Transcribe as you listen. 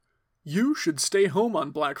You should stay home on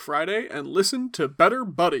Black Friday and listen to Better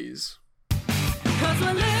Buddies. 'Cause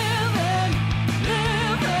we're living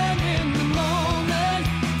in the moment.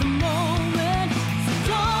 So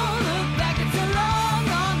don't look back, it's a long,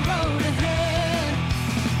 long road ahead.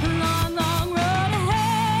 A long, long road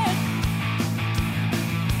ahead.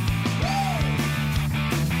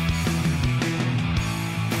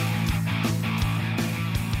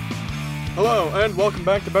 Hello, and welcome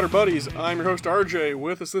back to Better Buddies. I'm your host, RJ.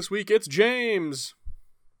 With us this week, it's James.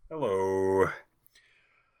 Hello.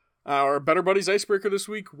 Our Better Buddies icebreaker this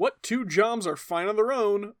week: what two jobs are fine on their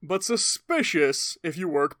own, but suspicious if you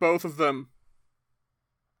work both of them?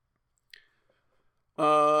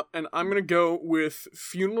 And I'm gonna go with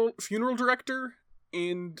funeral director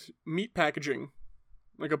and meat packaging,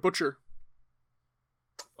 like a butcher.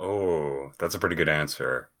 Oh, that's a pretty good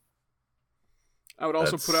answer. I would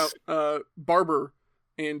also put out barber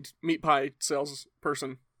and meat pie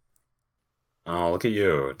salesperson. Oh, look at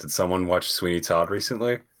you. Did someone watch Sweeney Todd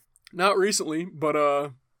recently? Not recently,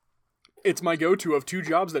 but it's my go-to of two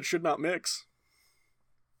jobs that should not mix.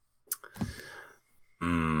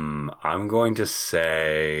 I'm going to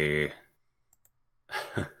say...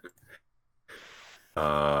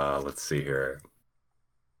 let's see here.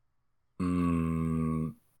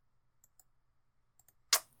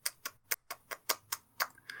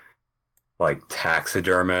 Like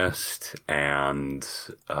taxidermist and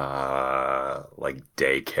like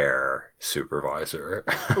daycare supervisor.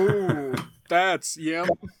 Ooh, that's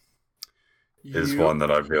Is one that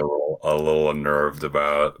I feel a little unnerved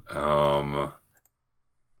about.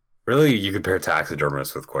 Really, you could pair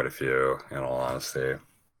taxidermist with quite a few, in all honesty,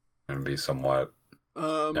 and be somewhat.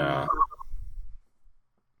 Yeah.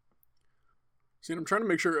 See, I'm trying to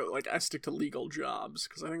make sure like I stick to legal jobs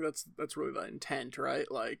because I think that's really the intent, right?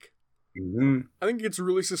 Like, I think it's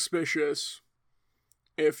really suspicious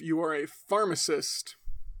if you are a pharmacist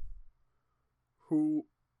who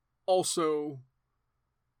also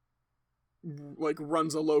like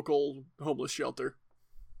runs a local homeless shelter.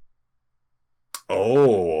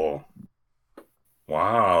 Oh.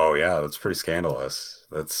 Wow, yeah, that's pretty scandalous.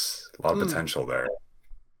 That's a lot of potential there.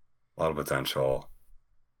 A lot of potential.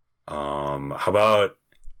 How about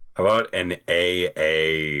an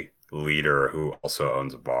AA leader who also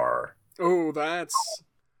owns a bar? Oh, that's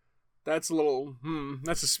a little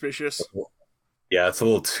that's suspicious. Yeah, it's a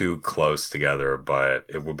little too close together, but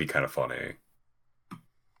it would be kind of funny.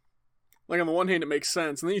 Like, on the one hand, it makes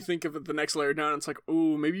sense, and then you think of it the next layer down, and it's like,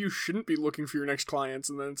 oh, maybe you shouldn't be looking for your next clients,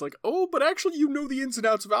 and then it's like, oh, but actually you know the ins and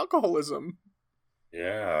outs of alcoholism.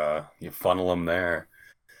 Yeah, you funnel them there.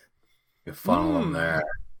 You funnel them there.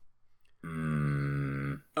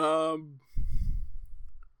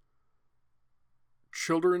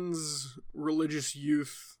 Children's religious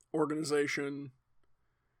youth organization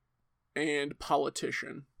and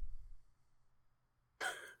politician.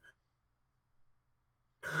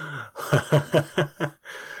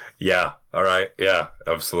 Yeah, all right. Yeah,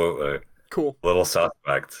 absolutely. Cool. Little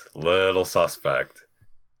suspect. Little suspect.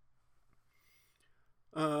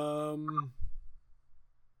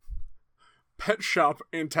 Pet shop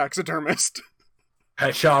and taxidermist.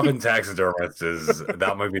 Pet shop and taxidermist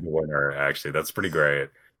that might be the winner, actually. That's pretty great.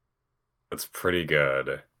 That's pretty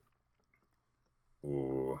good.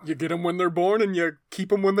 Ooh. You get them when they're born and you keep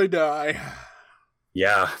them when they die.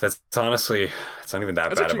 Yeah, that's honestly, it's not even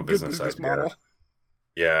that bad of a business idea. Model.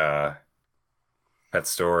 Yeah. Pet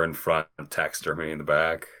store in front, taxidermy in the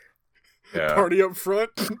back. Yeah. Party up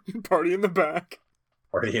front, party in the back.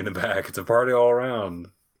 Party in the back. It's a party all around.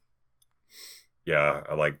 Yeah,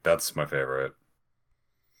 that's my favorite.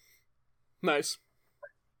 Nice.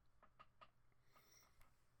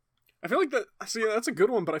 I feel like that's a good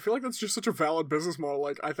one, but I feel like that's just such a valid business model.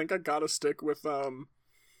 Like, I think I gotta stick with, what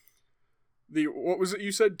was it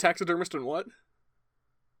you said? Taxidermist and what?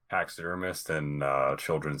 Taxidermist and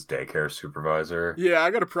children's daycare supervisor. Yeah, I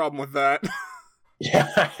got a problem with that.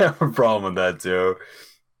 Yeah, I have a problem with that too.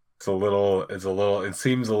 It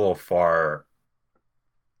seems a little far.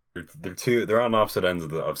 They're on opposite ends of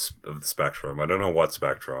the spectrum. I don't know what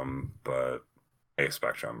spectrum, but a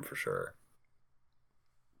spectrum for sure.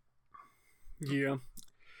 Yeah.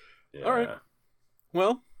 Yeah. All right.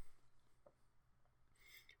 Well,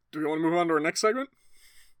 do we want to move on to our next segment?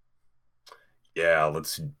 Yeah,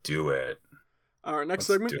 let's do it. Our next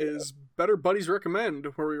segment is Better Buddies Recommend,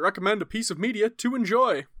 where we recommend a piece of media to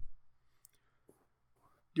enjoy. Do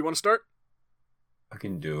you want to start? I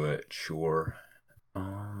can do it, sure.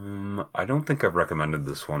 I don't think I've recommended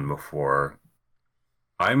this one before.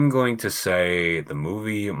 I'm going to say the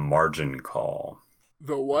movie Margin Call.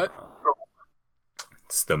 The what?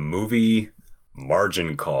 It's the movie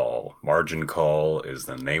Margin Call. Margin Call is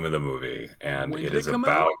the name of the movie, and When it did it is come out?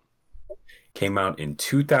 about came out in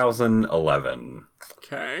 2011.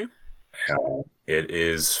 Okay. It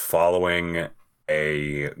is following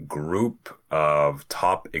a group of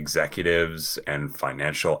top executives and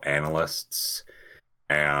financial analysts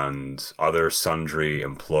and other sundry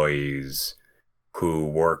employees who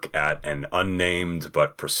work at an unnamed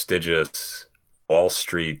but prestigious Wall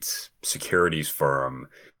Street securities firm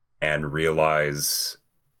and realize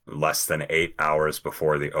less than 8 hours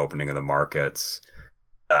before the opening of the markets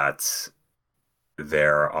that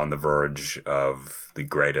they're on the verge of the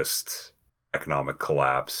greatest economic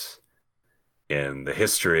collapse in the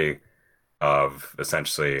history of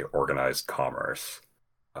essentially organized commerce,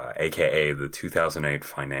 aka the 2008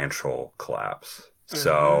 financial collapse.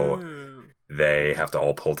 So Oh. they have to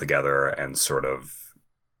all pull together and sort of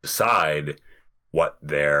decide what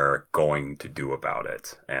they're going to do about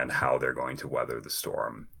it and how they're going to weather the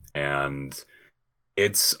storm. And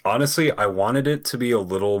it's honestly, I wanted it to be a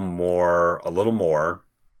little more.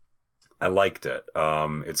 I liked it.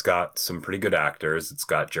 It's got some pretty good actors. It's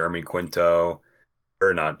got Jeremy Quinto,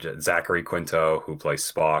 or not Zachary Quinto, who plays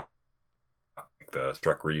Spock, the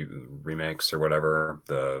remakes or whatever,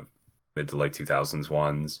 the mid to late 2000s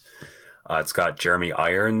ones. It's got Jeremy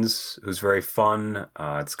Irons, who's very fun.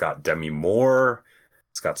 It's got Demi Moore.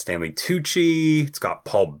 It's got Stanley Tucci. It's got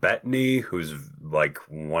Paul Bettany, who's like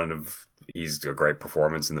he's a great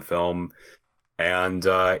performance in the film. And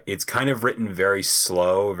it's kind of written very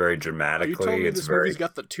slow, very Are you dramatically. telling me It's this very, movie's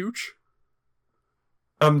got the tooch?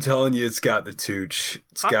 I'm telling you, it's got the Tooch.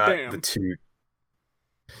 It's Hot got damn. the Tooch.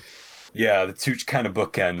 Yeah, the Tooch kind of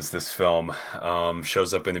bookends this film.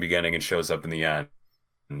 Shows up in the beginning and shows up in the end.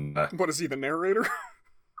 And, What is he, the narrator?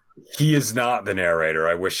 he is not the narrator.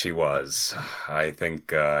 I wish he was. I think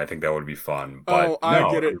that would be fun. But Oh, I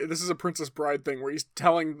no, get it. This is a Princess Bride thing where he's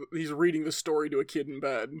reading the story to a kid in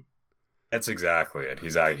bed. that's exactly it.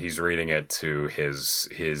 He's reading it to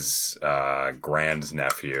his grand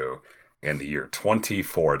nephew in the year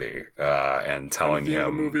 2040, and And telling at the end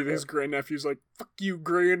of the him, movie, his grandnephew's like, "Fuck you,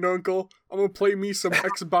 granduncle. I'm gonna play me some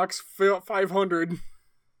Xbox 500."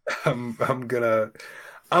 I'm gonna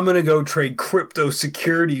go trade crypto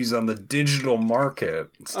securities on the digital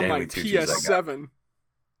market. On my Stanley Tucci's like, PS7.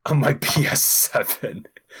 on my PS7.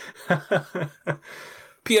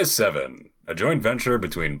 PS7, a joint venture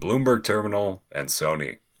between Bloomberg Terminal and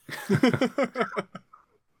Sony.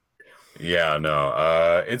 Yeah,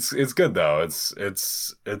 no, it's good though. It's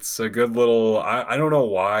a good little. I don't know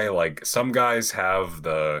why. Like some guys have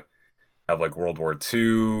like World War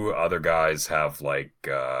II, other guys have like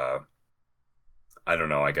I don't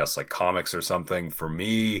know. I guess like comics or something. For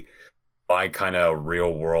me, my kind of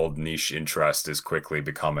real world niche interest is quickly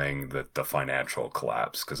becoming the financial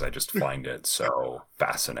collapse because I just find it so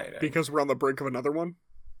fascinating. Because we're on the brink of another one.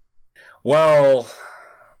 Well,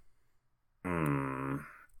 hmm,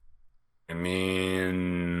 I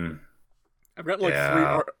mean, I've got like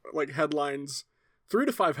yeah. headlines, 3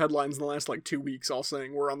 to 5 headlines in the last like 2 weeks, all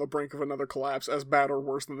saying we're on the brink of another collapse, as bad or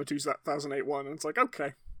worse than the 2008 one. And it's like,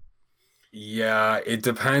 okay, Yeah, it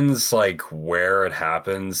depends like where it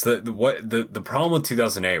happens. The problem with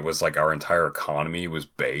 2008 was like our entire economy was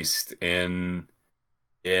based in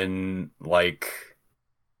like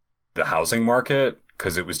the housing market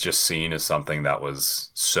because it was just seen as something that was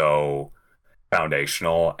so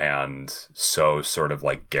foundational and so sort of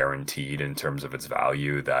like guaranteed in terms of its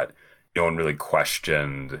value that no one really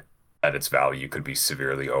questioned that its value could be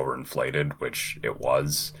severely overinflated, which it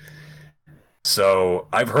was. So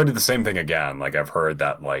I've heard the same thing again. Like I've heard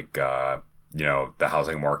that the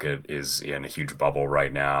housing market is in a huge bubble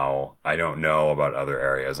right now. I don't know about other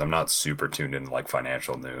areas. I'm not super tuned in like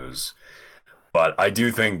financial news, but I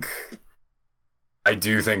do think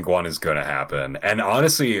one is going to happen. And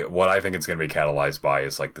honestly, what I think it's going to be catalyzed by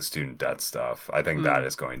is like the student debt stuff. I think that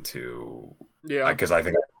is going to, yeah, because I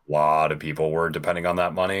think a lot of people were depending on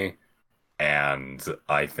that money, and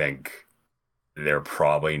I think they're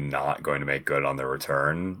probably not going to make good on their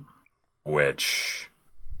return, which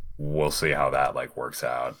we'll see how that like works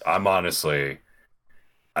out. I'm honestly,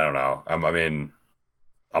 I don't know. I mean,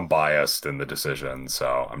 I'm biased in the decision,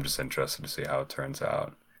 so I'm just interested to see how it turns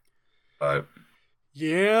out. But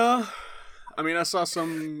yeah. I mean, I was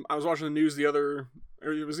watching the news or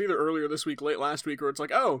it was either earlier this week, late last week, where it's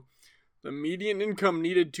like, oh, the median income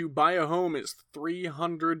needed to buy a home is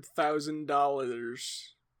 $300,000.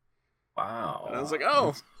 wow, And I was like,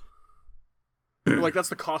 oh. Like, that's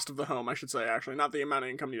the cost of the home, I should say, actually. Not the amount of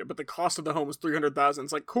income needed, but the cost of the home is $300,000.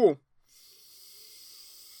 It's like, cool.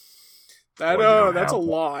 Well, you don't That's a have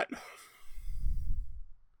lot.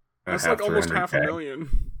 That's like almost 300K.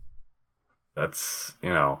 500,000. That's,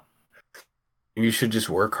 you should just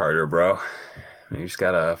work harder, bro. You just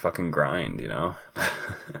gotta fucking grind,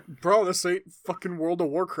 Bro, this ain't fucking World of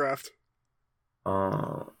Warcraft.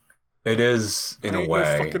 It is in a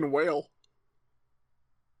way. No fucking whale.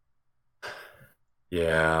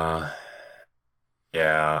 Yeah.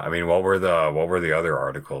 Yeah. I mean, what were the other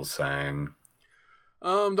articles saying?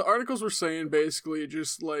 The articles were saying basically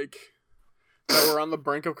just like that we're on the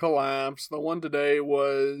brink of collapse. The one today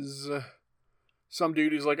was some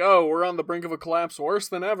dude who's like, "Oh, we're on the brink of a collapse worse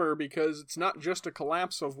than ever because it's not just a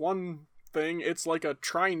collapse of one thing, it's like a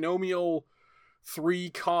trinomial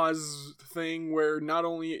 3-cause thing where not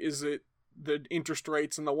only is it the interest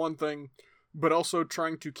rates and the one thing, but also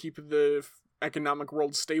trying to keep the economic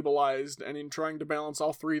world stabilized, and in trying to balance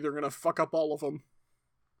all three, they're gonna fuck up all of them."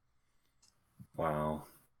 Wow.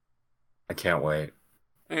 I can't wait.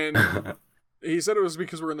 And he said it was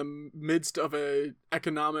because we're in the midst of a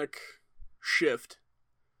economic shift,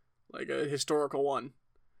 like a historical one.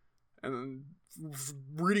 And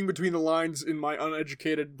reading between the lines in my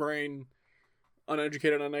uneducated on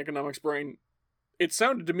economics brain, it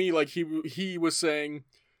sounded to me like he was saying,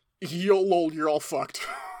 "Yo, lol, you're all fucked."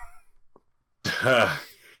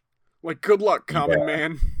 Like, good luck, common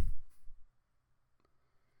man.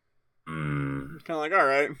 Kind of like, all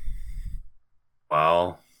right.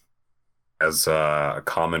 Well, as a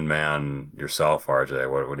common man yourself, RJ,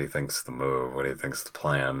 what do you think's the move? What do you think's the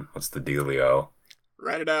plan? What's the dealio?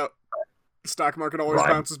 Write it out. The stock market always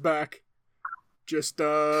bounces back. Just,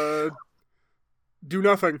 do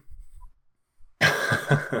nothing.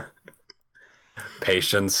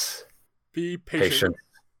 Patience. Be patient. Patience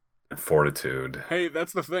and fortitude. Hey,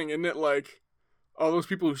 that's the thing, isn't it? Like, all those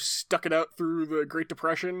people who stuck it out through the Great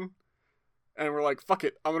Depression and were like, fuck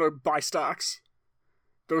it, I'm gonna buy stocks.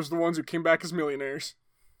 Those are the ones who came back as millionaires.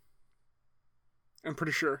 I'm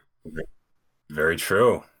pretty sure. Very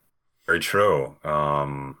true. Very true.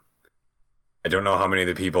 I don't know how many of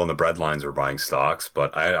the people in the breadlines were buying stocks,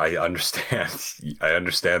 but I understand. I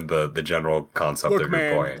understand the general concept Look, of your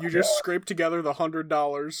man, point. you just scrape together the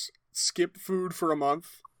 $100, skip food for a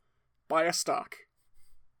month, buy a stock.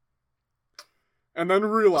 And then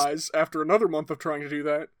realize, after another month of trying to do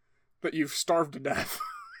that you've starved to death.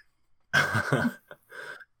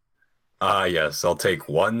 Yes, I'll take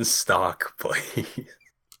one stock, please.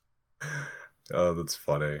 Oh, that's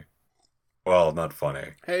funny. Well, not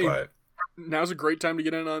funny, Hey, but now's a great time to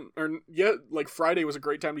get in on, like Friday was a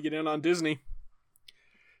great time to get in on Disney.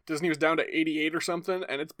 Disney was down to 88 or something,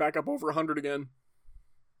 and it's back up over 100 again.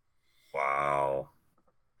 wow.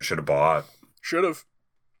 Should have bought. Should have.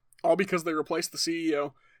 All because they replaced the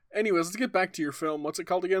CEO. Anyways, let's get back to your film. What's it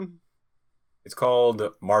called again? It's called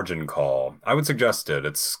Margin Call. I would suggest it.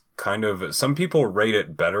 It's kind of, some people rate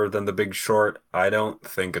it better than The Big Short. I don't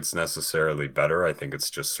think it's necessarily better. I think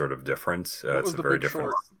it's just sort of different. What It's was a The very Big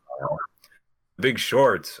different. Short? Big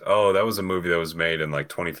Short. Oh, that was a movie that was made in like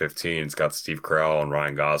 2015. It's got Steve Carell and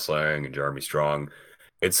Ryan Gosling and Jeremy Strong.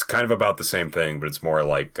 It's kind of about the same thing, but it's more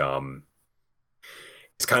like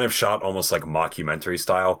it's kind of shot almost like mockumentary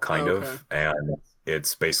style, kind Okay. of, and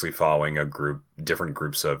it's basically following different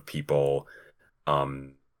groups of people.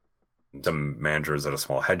 Some managers at a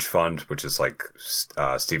small hedge fund, which is like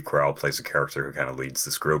Steve Carell plays a character who kind of leads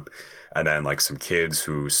this group, and then like some kids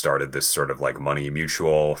who started this sort of like money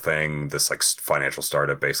mutual thing, this like financial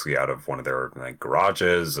startup basically out of one of their like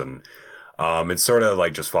garages, and it's sort of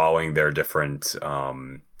like just following their different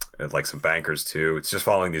like some bankers too. It's just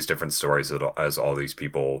following these different stories as all these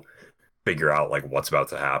people figure out like what's about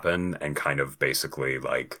to happen and kind of basically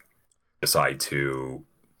like decide to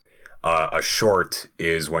a short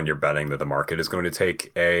is when you're betting that the market is going to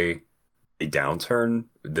take a downturn.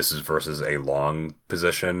 This is versus a long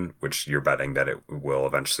position, which you're betting that it will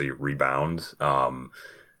eventually rebound.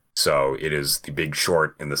 So it is the Big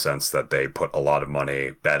Short in the sense that they put a lot of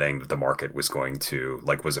money betting that the market was going to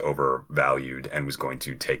was overvalued and was going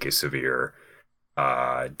to take a severe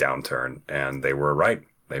downturn, and they were right.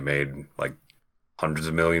 They made like hundreds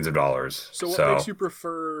of millions of dollars. So what makes you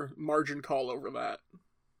prefer Margin Call over that?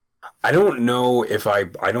 I don't know if I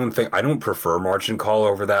don't prefer Margin Call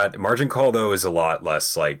over that. Margin Call though is a lot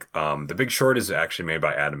less like The Big Short is actually made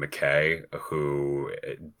by Adam McKay, who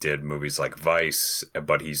did movies like Vice,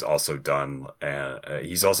 but he's also done like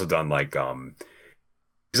he's like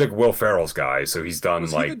Will Ferrell's guy, so he's done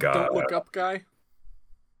Was he like the Don't Look Up guy?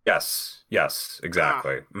 yes,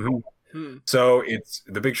 exactly. So it's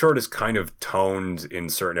The Big Short is kind of toned in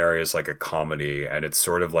certain areas like a comedy, and it's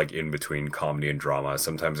sort of like in between comedy and drama.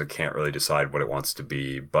 Sometimes it can't really decide what it wants to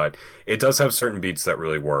be, but it does have certain beats that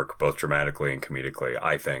really work, both dramatically and comedically,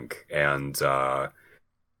 I think. And The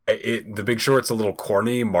Big Short's a little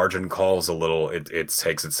corny. Margin Call's a little it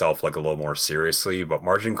takes itself like a little more seriously, but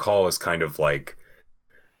Margin Call is kind of like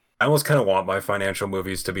I almost kind of want my financial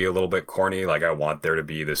movies to be a little bit corny. Like I want there to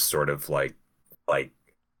be this sort of like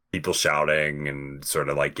people shouting and sort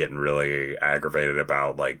of like getting really aggravated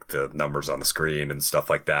about like the numbers on the screen and stuff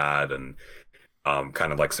like that, and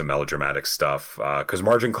kind of like some melodramatic stuff. Because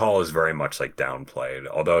Margin Call is very much like downplayed,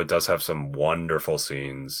 although it does have some wonderful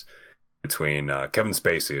scenes between Kevin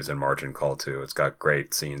Spacey is in Margin Call too. It's got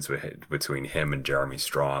great scenes between him and Jeremy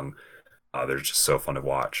Strong. They're just so fun to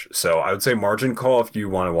watch. So I would say Margin Call if you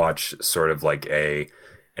want to watch sort of like an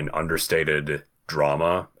understated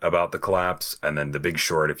drama about the collapse, and then The Big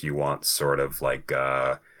Short if you want sort of like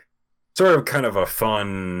sort of kind of a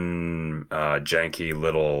fun janky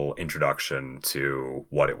little introduction to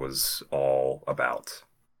what it was all about.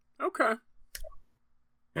 Okay.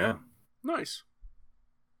 Yeah. Nice.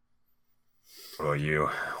 What about you?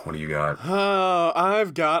 What do you got?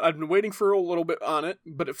 I've been waiting for a little bit on it,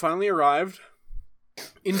 but it finally arrived.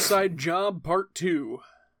 Inside Job Part 2.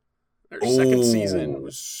 Their second season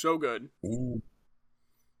was so good. Ooh.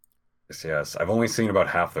 Yes. I've only seen about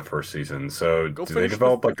half the first season, so Go do they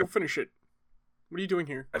develop like go finish it. What are you doing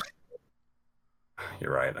here?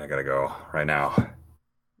 You're right. I gotta go right now.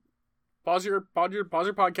 Pause your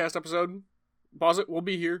podcast episode. Pause it. We'll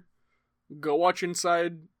be here. Go watch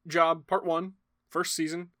Inside Job Part 1, first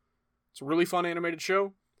season. It's a really fun animated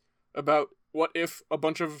show about what if a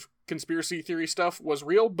bunch of conspiracy theory stuff was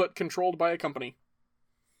real but controlled by a company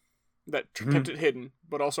that kept it hidden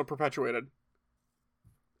but also perpetuated.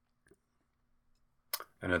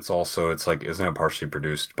 And it's like, isn't it partially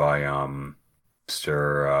produced by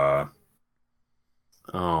Mr.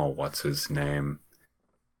 What's his name?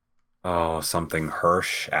 Oh, something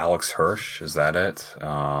Hirsch, Alex Hirsch, is that it?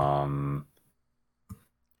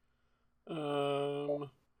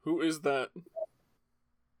 Who is that?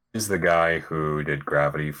 Is the guy who did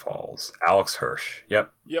Gravity Falls. Alex Hirsch.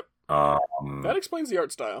 Yep. That explains the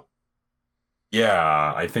art style.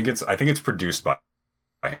 Yeah, I think it's produced by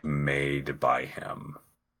made by him.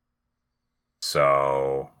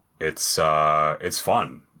 So it's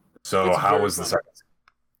fun. So how was the second season?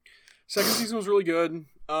 Second season was really good.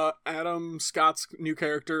 Adam Scott's new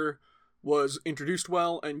character was introduced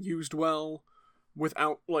well and used well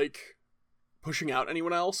without like pushing out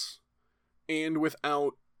anyone else, and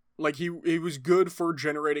without like he was good for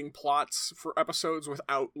generating plots for episodes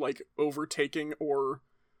without like overtaking or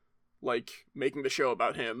like making the show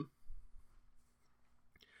about him.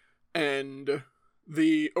 And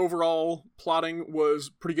the overall plotting was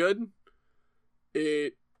pretty good.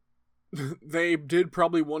 They did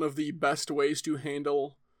probably one of the best ways to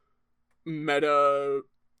handle meta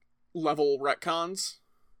level retcons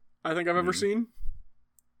I think I've ever seen.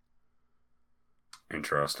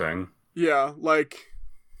 Interesting. Yeah, like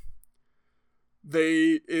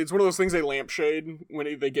it's one of those things they lampshade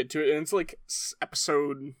when they get to it, and it's like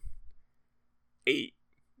episode 8,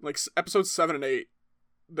 like episodes 7 and 8.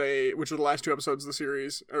 Which are the last two episodes of the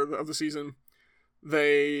series or of the season,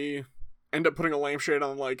 they end up putting a lampshade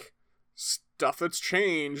on like stuff that's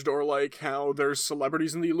changed, or like how there's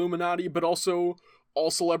celebrities in the Illuminati, but also all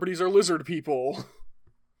celebrities are lizard people.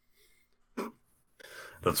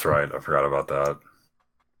 That's right. I forgot about that.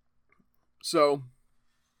 So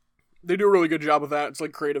they do a really good job with that. It's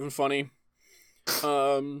like creative and funny.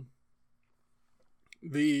 I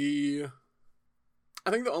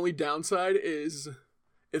think the only downside is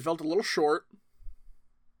it felt a little short.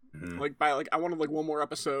 I wanted like one more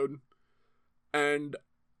episode, and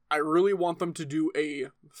I really want them to do a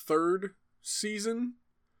third season.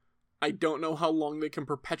 I don't know how long they can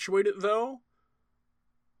perpetuate it though.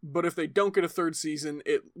 But if they don't get a third season,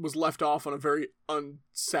 it was left off on a very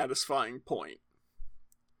unsatisfying point.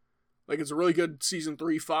 Like, it's a really good season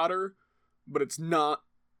 3 fodder, but it's not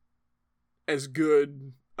as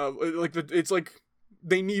good of it's like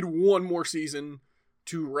they need one more season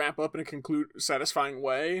to wrap up in a satisfying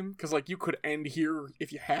way, because like you could end here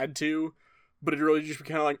if you had to, but it really just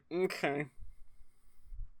kind of like, okay.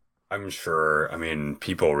 I'm sure. I mean,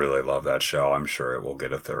 people really love that show. I'm sure it will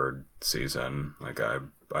get a third season. Like I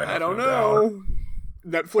don't know.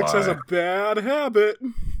 Doubt. Netflix has a bad habit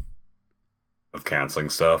of canceling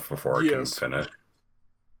stuff before it can finish.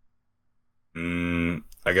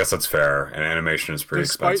 I guess that's fair. And animation is pretty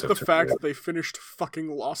expensive. Despite the fact that they finished fucking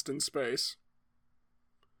Lost in Space.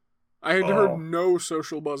 I had heard Oh. no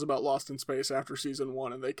social buzz about Lost in Space after season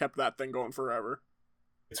 1, and they kept that thing going forever.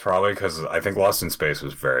 It's probably because I think Lost in Space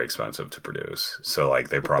was very expensive to produce, so like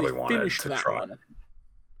they But probably they wanted finished to that try. one.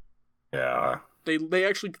 Yeah, They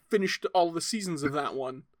actually finished all the seasons of that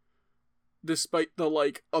one, despite the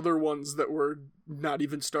like other ones that were not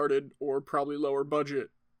even started or probably lower budget.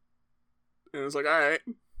 And it was like, all right,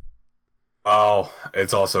 oh,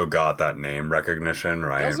 it's also got that name recognition,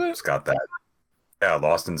 right? Does it? It's got that. Yeah,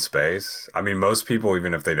 Lost in Space. I mean, most people,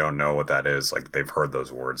 even if they don't know what that is, like they've heard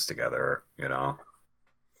those words together, you know?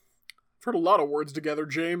 I've heard a lot of words together,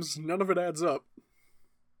 James. None of it adds up.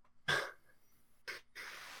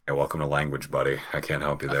 Yeah, welcome to language, buddy. I can't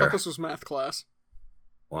help you I there. thought this was math class.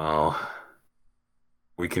 Well,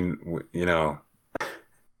 you know,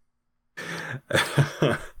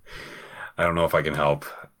 I don't know if I can help.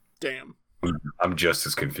 Damn. I'm just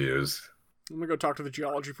as confused. I'm gonna go talk to the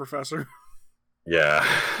geology professor. Yeah.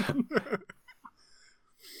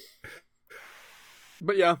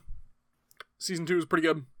 But yeah, season 2 is pretty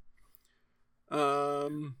good.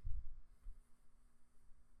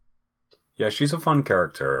 Yeah, she's a fun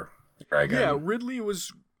character, Dragon. Yeah, Ridley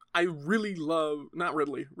was. I really love. Not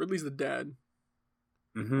Ridley. Ridley's the dad.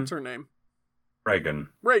 Mm-hmm. What's her name? Reagan.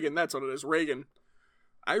 Reagan. That's what it is. Reagan.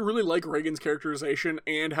 I really like Reagan's characterization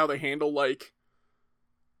and how they handle like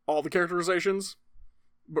all the characterizations.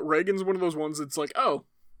 But Reagan's one of those ones that's like, oh,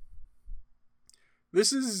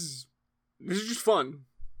 this is just fun.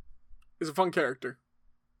 It's a fun character.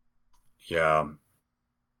 Yeah.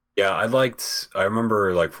 Yeah, I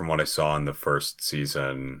remember like from what I saw in the first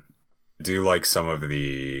season, do like some of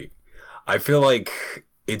I feel like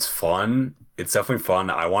it's fun. It's definitely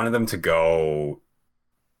fun. I wanted them to go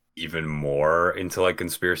even more into like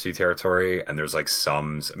conspiracy territory, and there's like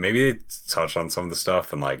maybe they touch on some of the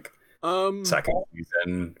stuff in like second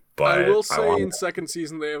season, but I will say in second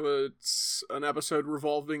season they have an episode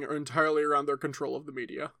revolving entirely around their control of the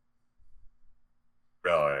media.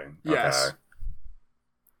 Really? Yes. Okay.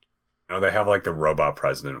 You know, they have like the robot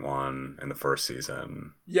president one in the first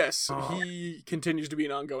season. Yes, Oh. he continues to be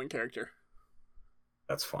an ongoing character.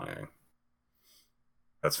 That's funny.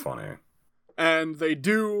 That's funny. And they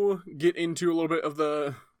do get into a little bit of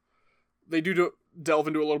delve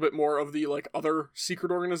into a little bit more of the like other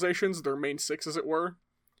secret organizations, their main 6 as it were.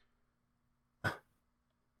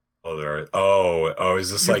 Is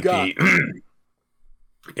this You've like got- the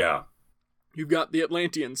Yeah. You've got the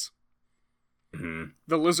Atlanteans, hmm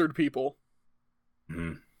the lizard people,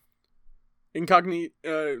 hmm Incognito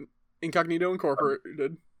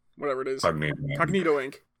Incorporated, whatever it is. Cognito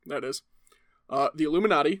Inc. That is. The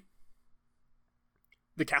Illuminati,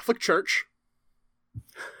 the Catholic Church,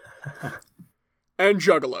 and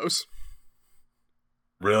Juggalos.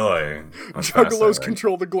 Really? That's Juggalos fascinating.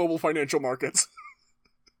 control the global financial markets.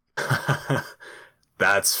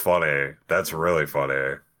 That's funny. That's really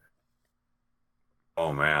funny.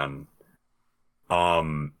 Oh man.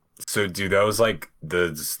 So do those like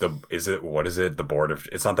what is it?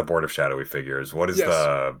 It's not the board of shadowy figures. What is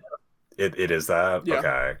Yes. it is that? Yeah.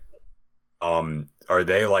 Okay. Are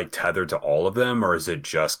they like tethered to all of them, or is it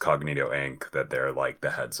just Cognito Inc. that they're like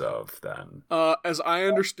the heads of then? As I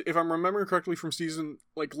understand, if I'm remembering correctly from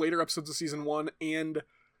later episodes of season 1 and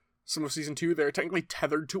some of season 2, they're technically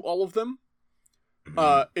tethered to all of them.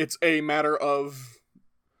 Mhm. It's a matter of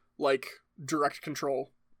like direct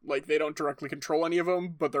control. Like they don't directly control any of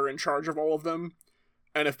them, but they're in charge of all of them.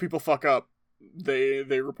 And if people fuck up, they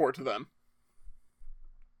report to them.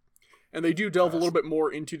 And they do delve a little bit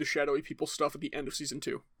more into the shadowy people stuff at the end of season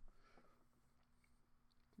 2.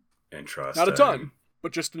 Interesting. Not a ton,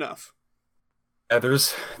 but just enough. Yeah,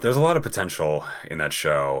 there's a lot of potential in that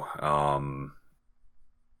show.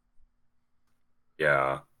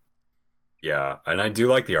 Yeah, and I do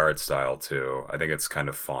like the art style too. I think it's kind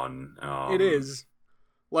of fun. It is.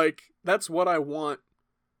 Like, that's what I want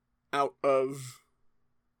out of...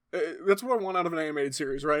 that's what I want out of an animated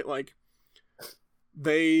series, right? Like,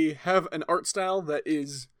 they have an art style that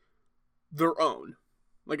is their own.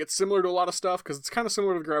 Like, it's similar to a lot of stuff, because it's kind of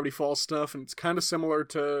similar to the Gravity Falls stuff, and it's kind of similar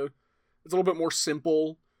to... It's a little bit more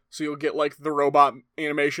simple, so you'll get, like, the robot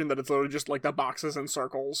animation that it's literally just, like, the boxes and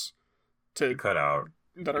circles You cut out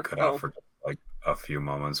for like a few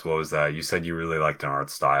moments. What was that? You said you really liked an art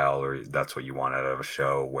style, or that's what you want out of a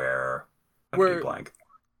show where blank.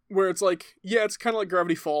 Where it's like, yeah, it's kind of like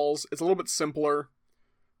Gravity Falls. It's a little bit simpler,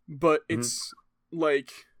 but it's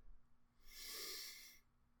like...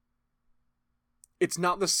 It's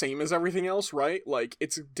not the same as everything else, right? Like,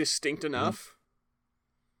 it's distinct enough.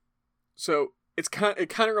 So, it kind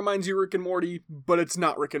of reminds you of Rick and Morty, but it's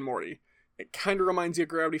not Rick and Morty. It kind of reminds you of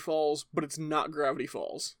Gravity Falls, but it's not Gravity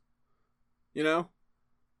Falls. you know?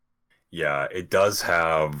 Yeah, it does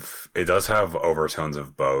have overtones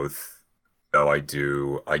of both, though I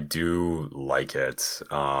do like it.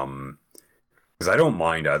 Because I don't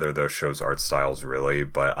mind either of those shows' art styles really,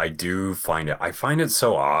 but I find it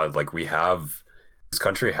so odd. Like this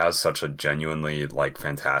country has such a genuinely like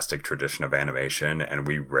fantastic tradition of animation, and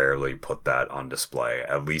we rarely put that on display,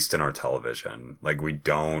 at least in our television. Like we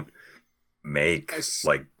don't I make s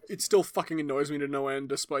like It still fucking annoys me to no end,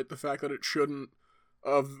 despite the fact that it shouldn't.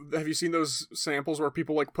 Have you seen those samples where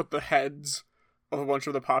people like put the heads of a bunch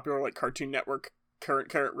of the popular like Cartoon Network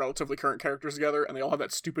relatively current characters together, and they all have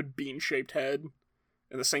that stupid bean-shaped head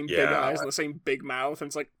and the same big yeah. eyes and the same big mouth, and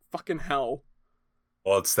it's like fucking hell.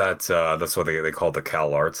 Well, it's that's what they call the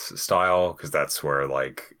Cal Arts style because that's where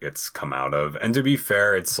like it's come out of. And to be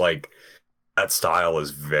fair, it's like that style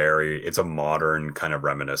is it's a modern kind of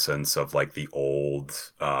reminiscence of like the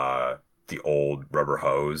old Rubber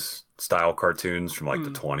Hose style cartoons from like the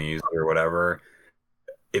Hmm. 20s or whatever.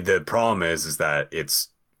 The problem is that it's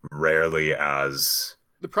rarely as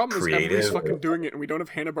The problem is everybody's creative. fucking doing it, and we don't have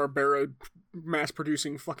Hanna-Barbera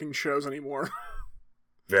mass-producing fucking shows anymore.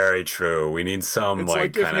 Very true. We need some It's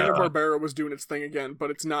like like if kind of Hanna-Barbera was doing its thing again, but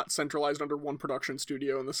it's not centralized under one production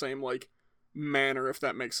studio in the same, like, manner, if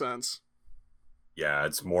that makes sense. yeah,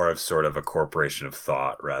 it's more of sort of a corporation of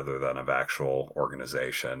thought rather than of actual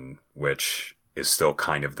organization, which is still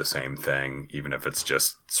kind of the same thing, even if it's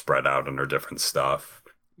just spread out under different stuff.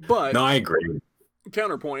 But, No, I agree.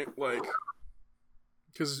 counterpoint, like,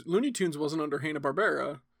 because Looney Tunes wasn't under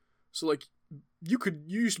Hanna-Barbera, so, like, you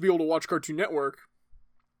used to be able to watch Cartoon Network,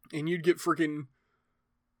 and you'd get freaking,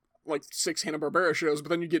 like, 6 Hanna-Barbera shows, but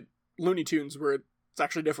then you'd get Looney Tunes, where it's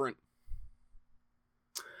actually different.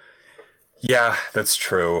 Yeah, that's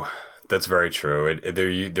true. That's very true.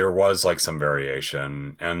 There was like some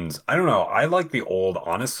variation, and I don't know. I like the old.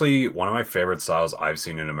 Honestly, one of my favorite styles I've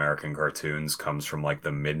seen in American cartoons comes from like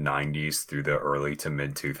the mid '90s through the early to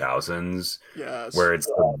mid 2000s, Yes. where it's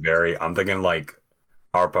the very. I'm thinking like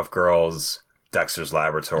Powerpuff Girls, Dexter's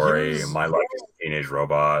Laboratory, Here's My Life as a Teenage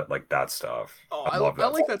Robot, like that stuff. Oh, I love I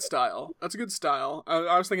that like stuff. that style. That's a good style.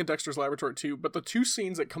 I was thinking Dexter's Laboratory too, but the two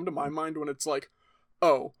scenes that come to my mind when it's like,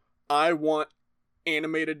 oh, I want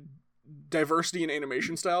animated diversity in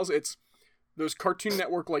animation styles, it's those Cartoon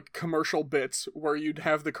Network like commercial bits where you'd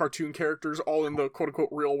have the cartoon characters all in the quote unquote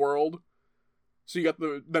real world. So you got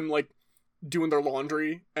them like doing their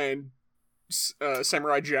laundry, and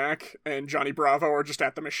Samurai Jack and Johnny Bravo are just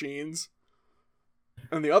at the machines.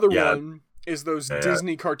 And the other Yeah, one is those yeah,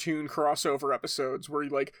 Disney cartoon crossover episodes where you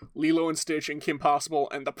like Lilo and Stitch and Kim Possible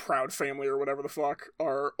and the Proud Family or whatever the fuck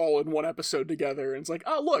are all in one episode together. And it's like,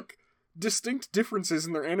 oh, look, distinct differences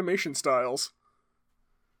in their animation styles.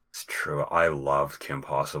 it's true. I loved Kim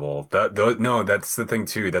Possible. No, that's the thing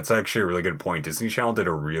too. That's actually a really good point. Disney Channel did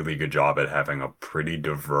a really good job at having a pretty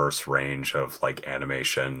diverse range of like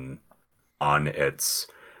animation on its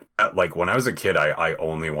like when I was a kid, I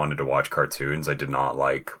only wanted to watch cartoons. I did not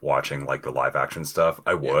like watching like the live action stuff.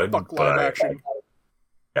 I Yeah, fuck would, but live action.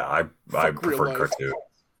 yeah, I Fuck real preferred life. cartoons.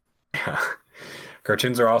 Yeah.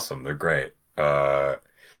 Cartoons are awesome. They're great.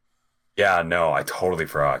 Yeah, no, I totally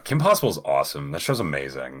forgot. Kim Possible's awesome. That show's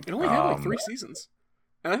amazing. It only had like 3 seasons.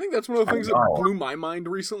 And I think that's one of the I things that know. blew my mind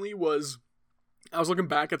recently was I was looking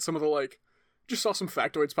back at some of the like just saw some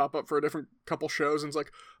factoids pop up for a different couple shows and it's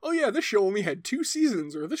like, oh yeah, this show only had 2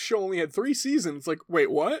 seasons or this show only had 3 seasons. It's like,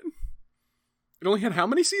 wait, what? It only had how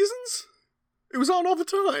many seasons? It was on all the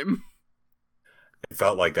time. It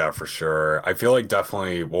felt like that for sure. I feel like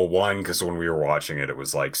definitely, well, one, because when we were watching it, it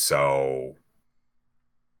was like so,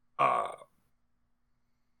 uh,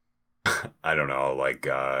 I don't know, like,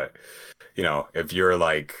 if you're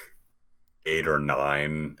like 8 or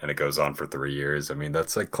 9 and it goes on for 3 years, I mean,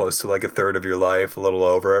 that's like close to like a third of your life, a little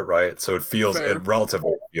over it, right? So it Fair.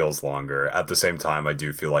 relatively feels longer. At the same time, I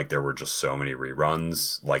do feel like there were just so many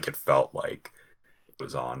reruns, like it felt like it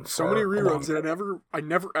was on So many for a long reruns that time. I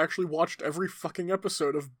never actually watched every fucking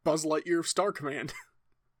episode of Buzz Lightyear Star Command.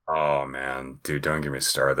 Oh man, dude, don't get me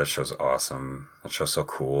started. That show's awesome. That show's so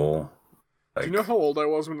cool. Do you know Like, how old I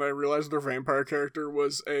was when I realized their vampire character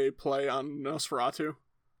was a play on Nosferatu?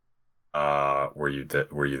 were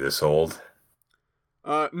you this old?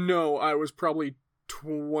 No, I was probably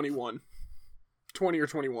 21. 20 or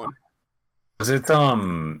 21. Was it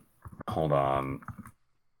hold on.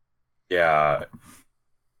 Yeah.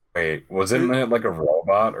 Wait, wasn't It, it like a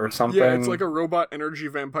robot or yeah, it's like something? a robot energy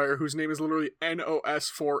vampire whose name is literally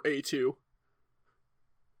NOS4A2.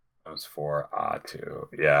 It was for Atu.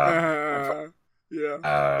 Yeah. Yeah.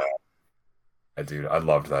 Uh dude, I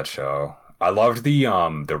loved that show. I loved the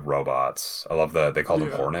robots. I love they called them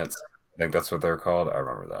Yeah. Hornets, I think that's what they're called. I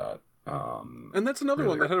remember that. And that's another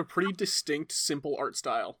one Really, that had a pretty distinct, simple art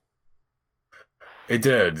style. it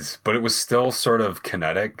did, but it was still sort of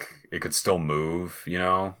kinetic. It could still move, you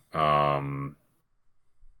know.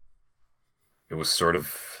 It was sort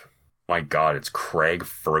of, my God, it's Craig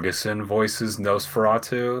Ferguson voices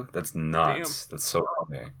Nosferatu. That's Damn. nuts. That's so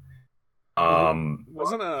funny. Well, Um,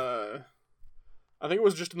 wasn't I think it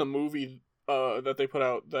was just in the movie that they put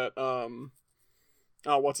out that oh,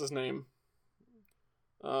 what's his name?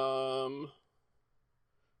 Um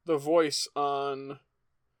the voice on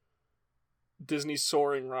Disney's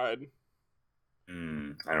Soaring ride.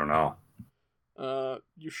 I don't know.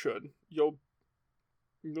 You should. You'll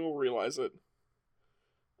realize it.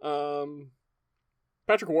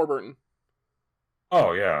 Patrick Warburton.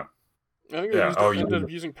 Oh yeah, I think they yeah. Oh, you ended up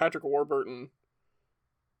using Patrick Warburton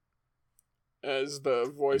as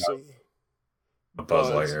the voice of Buzz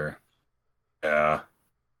Buzz. Lightyear. Yeah,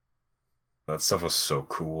 that stuff was so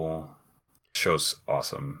cool. Show's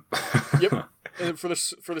awesome. Yep. And for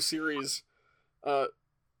the series,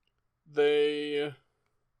 they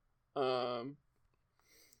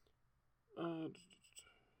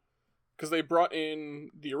because they brought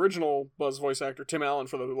in the original Buzz voice actor Tim Allen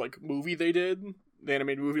for the like movie they did, the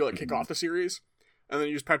animated movie like kick off the series, and then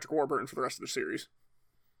used Patrick Warburton for the rest of the series.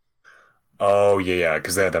 Oh yeah,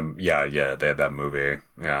 because they had them. Yeah, they had that movie.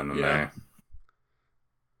 Yeah, and then Yeah. they.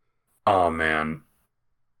 Oh man,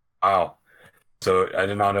 wow. So I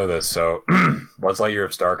did not know this. So Buzz Lightyear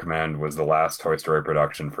of Star Command was the last Toy Story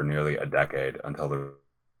production for nearly a decade until the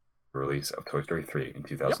release of Toy Story 3 in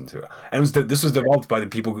 2002. And this was developed by the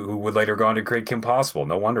people who would later go on to create Kim Possible.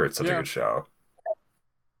 No wonder it's such a Yeah. good show.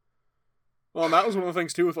 Well, and that was one of the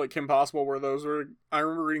things too with like Kim Possible, where those were. I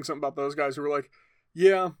remember reading something about those guys who were like,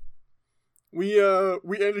 "Yeah, we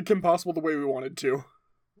ended Kim Possible the way we wanted to."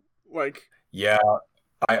 Like, Yeah,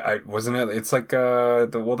 I wasn't it. It's like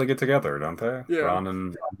they get together, don't they? Yeah. Ron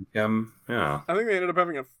and Kim. Yeah. I think they ended up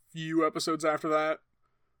having a few episodes after that,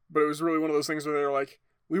 but it was really one of those things where they were like,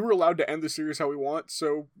 "We were allowed to end the series how we want,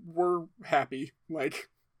 so we're happy. Like,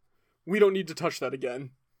 we don't need to touch that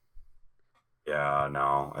again." Yeah,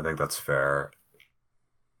 no, I think that's fair.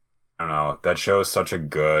 I don't know. That show is such a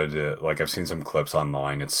good, like I've seen some clips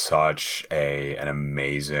online. It's such an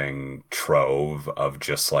amazing trove of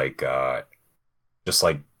just like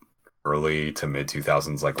early to mid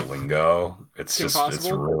 2000s like lingo. It's Kim it's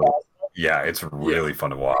Possible? really yeah, it's really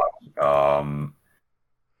fun to watch.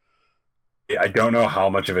 I don't know how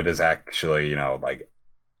much of it is actually, like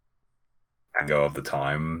go of the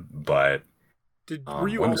time, but Were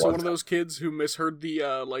you when also was one of those kids who misheard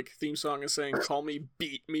the like theme song as saying "Call me,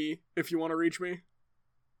 beat me if you want to reach me"?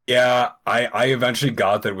 yeah, I eventually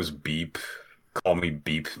got that it was beep. Call me,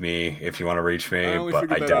 beep me if you want to reach me. I only But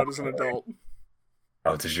figured I that out as an definitely. adult.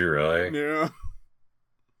 Oh, did you really? Yeah.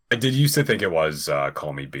 I did used to think it was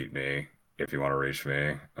call me, beat me if you want to reach me.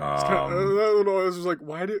 It's kinda, I don't know. I was just like,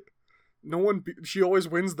 why did no one? She always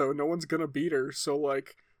wins though. No one's gonna beat her, so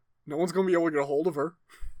like, no one's gonna be able to get a hold of her.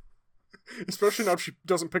 Especially now if she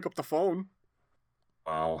doesn't pick up the phone.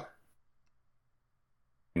 Well,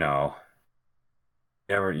 no,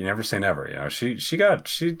 you never say never. She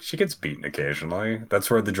gets beaten occasionally. That's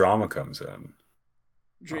where the drama comes in.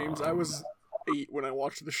 James, I Um, was 8 when I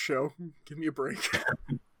watched this show. Give me a break.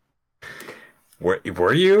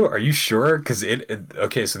 were you? Are you sure? Because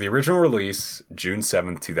okay. So the original release June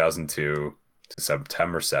 7th, 2002 to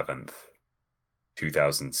September 7th,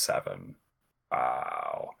 2007.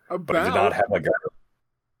 Wow. But it did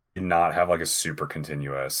not have like a super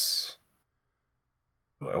continuous.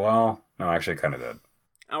 Well, no, actually, it kind of did.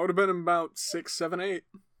 I would have been about 6, 7, 8,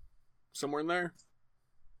 somewhere in there.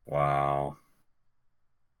 Wow.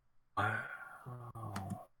 Wow.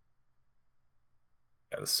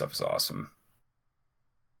 Yeah, this stuff is awesome.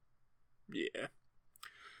 Yeah.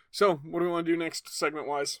 So, what do we want to do next, segment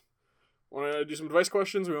wise? Want to do some advice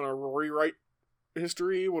questions? We want to rewrite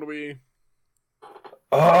history? What do we?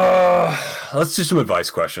 Let's do some advice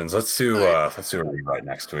questions. Let's do a rewrite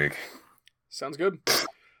next week. Sounds good.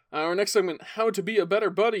 Our next segment, How to Be a Better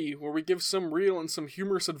Buddy, where we give some real and some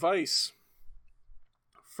humorous advice.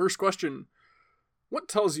 First question. What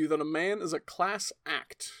tells you that a man is a class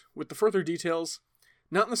act? With the further details,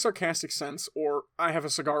 not in the sarcastic sense, or I have a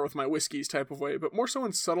cigar with my whiskeys type of way, but more so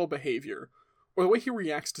in subtle behavior, or the way he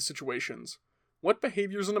reacts to situations. What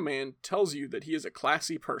behaviors in a man tells you that he is a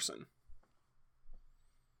classy person?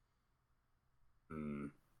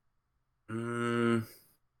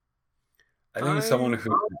 I think someone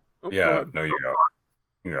who. Oh, go Yeah, ahead. no, you go.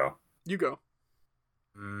 You go. You go.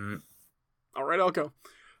 Mm, All right, I'll go.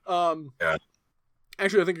 Yeah.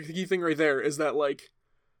 Actually, I think the key thing right there is that, like,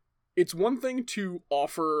 it's one thing to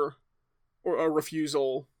offer or a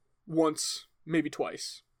refusal once, maybe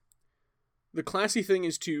twice. The classy thing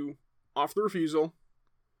is to offer the refusal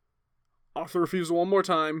one more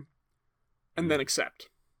time, and then accept.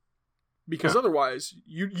 Because otherwise,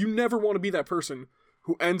 you never want to be that person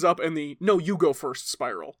who ends up in the no, you go first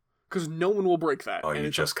spiral. Because no one will break that. And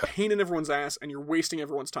it's just a pain in everyone's ass, and you're wasting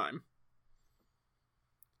everyone's time.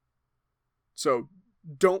 So,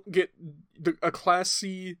 don't get...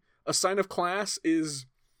 A sign of class is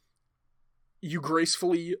you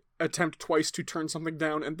gracefully attempt twice to turn something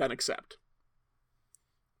down and then accept.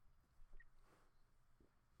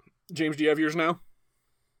 James, do you have yours now?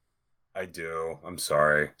 I do. I'm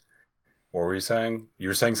sorry. What were you saying? You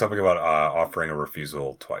were saying something about offering a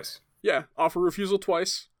refusal twice. Yeah, offer refusal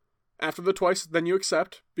twice. After the twice, then you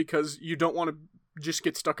accept, because you don't want to just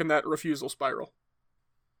get stuck in that refusal spiral.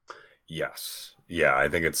 Yes. Yeah, I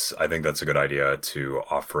think that's a good idea to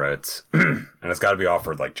offer it. And it's got to be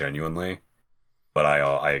offered like genuinely. But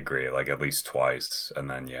I agree, like at least twice, and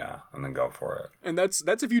then go for it. And that's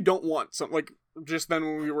if you don't want something, like just then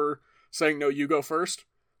when we were saying no, you go first.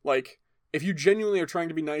 Like, if you genuinely are trying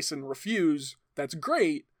to be nice and refuse, that's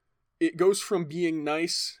great. It goes from being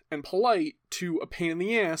nice and polite to a pain in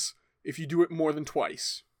the ass if you do it more than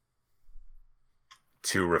twice.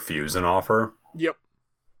 To refuse an offer? Yep.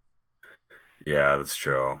 Yeah, that's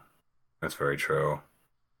true. That's very true.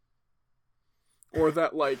 Or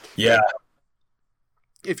that, like... Yeah.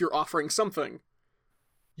 If you're offering something,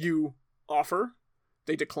 you offer,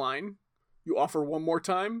 they decline. You offer one more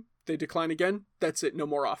time, they decline again. That's it, no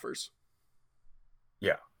more offers.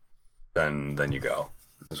 Yeah. Then you go.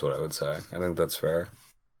 That's what I would say. I think that's fair.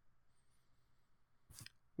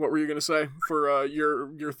 What were you going to say for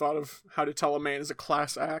your thought of how to tell a man is a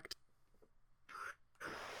class act?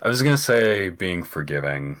 I was going to say being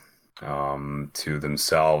forgiving to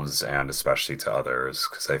themselves and especially to others,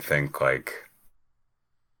 because I think, like,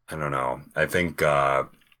 I don't know. I think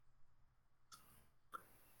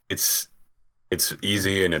it's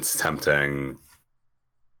easy and it's tempting.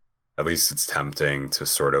 At least it's tempting to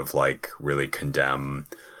sort of like really condemn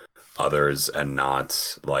others and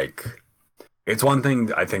not like... It's one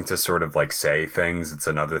thing, I think, to sort of like say things. It's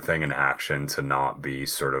another thing in action to not be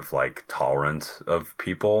sort of like tolerant of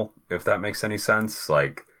people, if that makes any sense.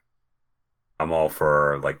 Like, I'm all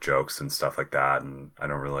for like jokes and stuff like that, and I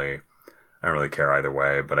don't really care either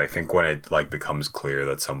way. But I think when it like becomes clear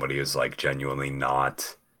that somebody is like genuinely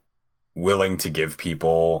not willing to give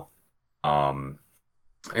people, I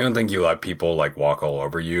don't think you let people like walk all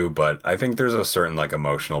over you, but I think there's a certain like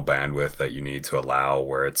emotional bandwidth that you need to allow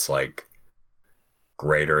where it's like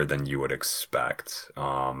greater than you would expect,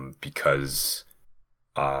 because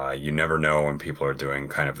you never know when people are doing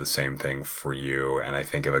kind of the same thing for you. And I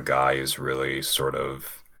think if a guy is really sort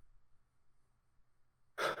of,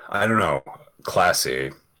 I don't know, classy,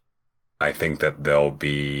 I think that they'll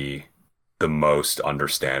be the most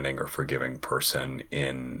understanding or forgiving person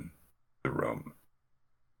in the room.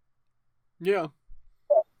 Yeah.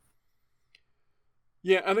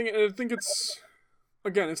 Yeah, I think it's...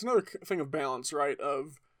 Again, it's another thing of balance, right?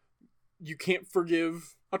 Of you can't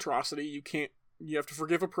forgive atrocity, you have to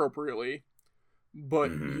forgive appropriately, but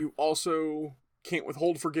you also can't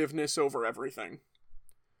withhold forgiveness over everything.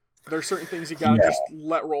 There are certain things you gotta just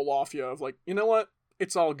let roll off you of, like, you know what?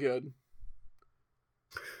 It's all good.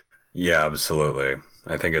 Yeah, absolutely.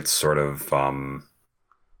 I think it's sort of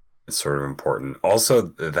important. Also,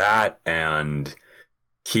 that and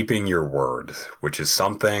keeping your word, which is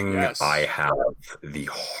something I have the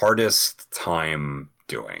hardest time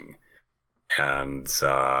doing. And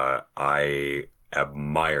I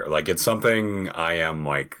admire, like, it's something I am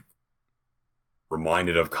like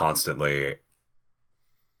reminded of constantly,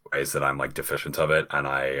 ways that I'm like deficient of it. And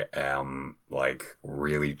I am like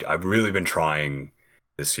I've really been trying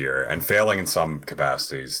this year and failing in some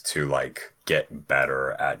capacities to like get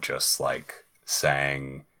better at just like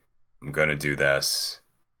saying, I'm going to do this.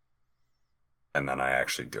 And then I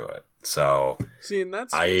actually do it. So see, and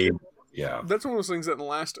that's one of those things that in the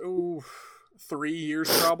last 3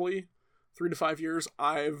 years, probably 3 to 5 years,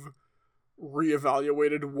 I've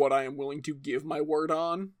reevaluated what I am willing to give my word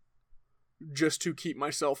on, just to keep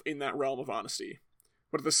myself in that realm of honesty.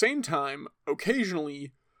 But at the same time,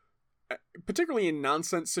 occasionally, particularly in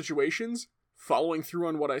nonsense situations, following through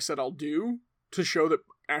on what I said I'll do to show that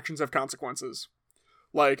actions have consequences.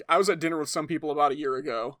 Like, I was at dinner with some people about a year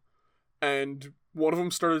ago, and one of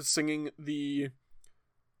them started singing the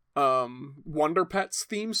Wonder Pets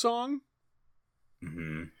theme song.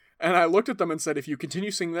 Mm-hmm. And I looked at them and said, if you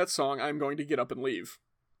continue singing that song, I'm going to get up and leave.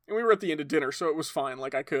 And we were at the end of dinner, so it was fine,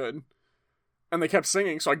 like I could. And they kept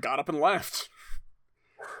singing, so I got up and left.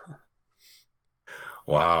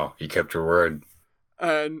 Wow, you kept your word.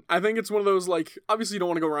 And I think it's one of those, like, obviously you don't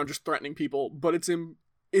want to go around just threatening people, but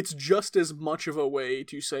it's just as much of a way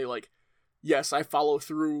to say, like, yes, I follow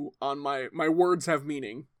through on my words have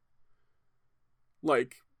meaning.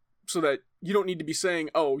 Like, so that you don't need to be saying,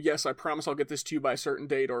 oh, yes, I promise I'll get this to you by a certain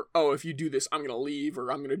date, or, oh, if you do this, I'm going to leave,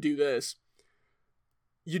 or I'm going to do this.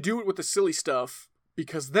 You do it with the silly stuff,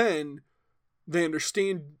 because then they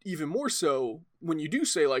understand even more so when you do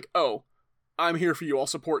say, like, oh, I'm here for you, I'll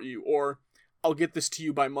support you, or I'll get this to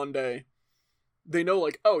you by Monday. They know,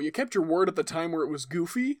 like, oh, you kept your word at the time where it was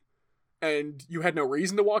goofy, and you had no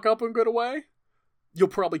reason to walk up and get away. You'll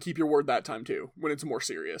probably keep your word that time too, when it's more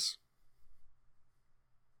serious.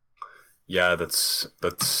 Yeah,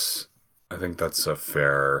 I think that's a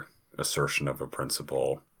fair assertion of a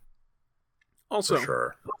principle. Also, for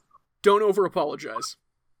sure. Don't over-apologize.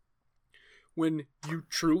 When you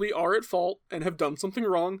truly are at fault and have done something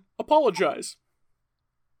wrong, apologize.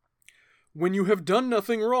 When you have done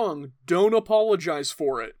nothing wrong, don't apologize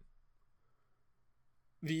for it.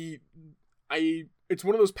 It's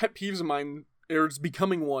one of those pet peeves of mine, or it's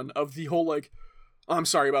becoming one, of the whole, like, oh, I'm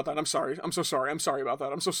sorry about that, I'm sorry, I'm so sorry, I'm sorry about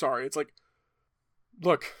that, I'm so sorry. It's like,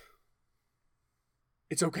 look,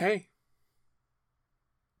 it's okay.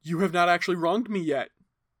 You have not actually wronged me yet.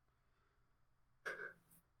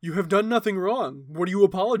 You have done nothing wrong. What are you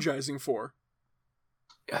apologizing for?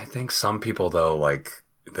 I think some people, though, like,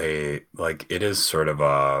 it is sort of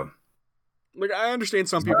a... Like, I understand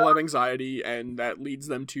some people have anxiety, and that leads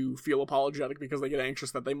them to feel apologetic because they get anxious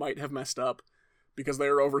that they might have messed up because they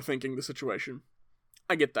are overthinking the situation.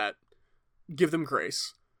 I get that. Give them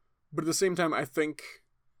grace. But at the same time, I think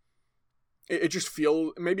it just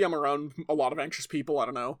feels... Maybe I'm around a lot of anxious people, I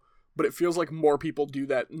don't know. But it feels like more people do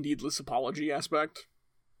that needless apology aspect.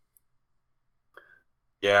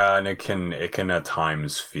 Yeah, and it can at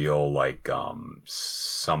times feel like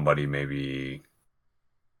somebody maybe...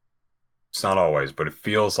 It's not always, but it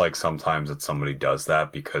feels like sometimes that somebody does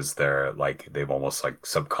that because they've almost like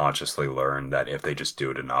subconsciously learned that if they just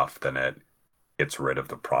do it enough, then it gets rid of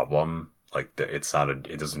the problem. Like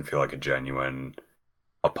it doesn't feel like a genuine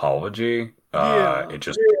apology. It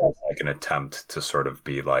just feels like an attempt to sort of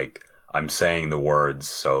be like, I'm saying the words,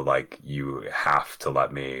 so like you have to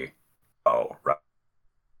let me go. Right?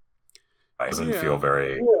 It doesn't feel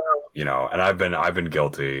very, and I've been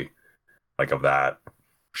guilty like of that.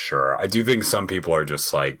 Sure. I do think some people are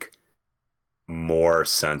just like more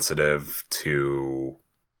sensitive to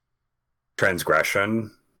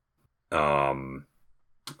transgression than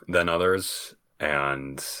others,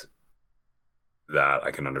 and that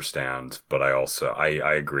I can understand, but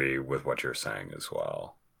I agree with what you're saying as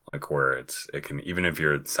well. Like where it can, even if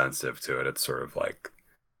you're sensitive to it, it's sort of like,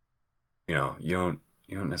 you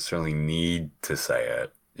don't necessarily need to say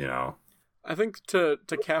it, I think to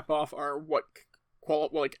cap off our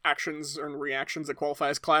like actions and reactions that qualify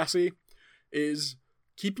as classy is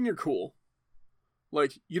keeping your cool.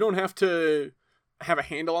 Like, you don't have to have a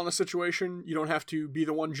handle on the situation. You don't have to be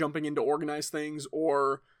the one jumping in to organize things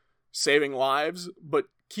or saving lives, but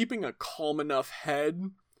keeping a calm enough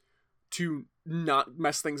head to not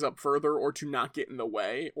mess things up further or to not get in the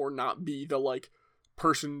way or not be the like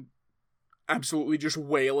person absolutely just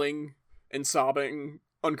wailing and sobbing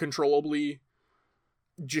uncontrollably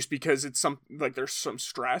just because it's there's some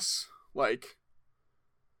stress. Like,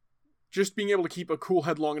 just being able to keep a cool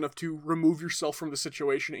head long enough to remove yourself from the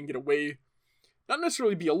situation and get away, not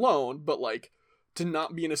necessarily be alone, but like to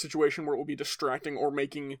not be in a situation where it will be distracting or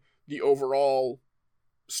making the overall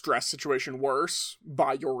stress situation worse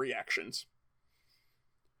by your reactions.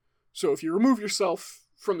 So if you remove yourself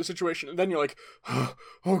from the situation and then you're like, oh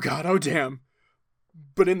god, oh damn,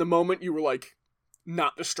 but in the moment you were like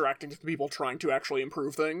not distracting to the people trying to actually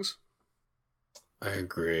improve things. I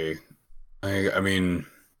agree. I mean,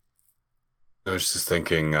 I was just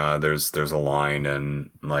thinking, there's a line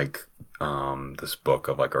in like this book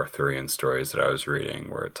of like Arthurian stories that I was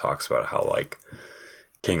reading where it talks about how like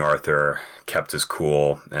King Arthur kept his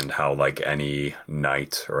cool and how like any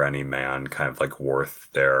knight or any man kind of like worth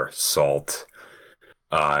their salt,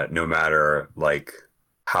 no matter like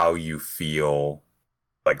how you feel.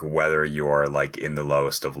 Like whether you're like in the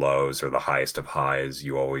lowest of lows or the highest of highs,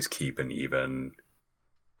 you always keep an even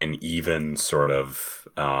sort of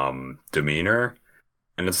demeanor.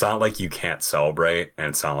 And it's not like you can't celebrate and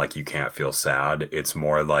it's not like you can't feel sad. It's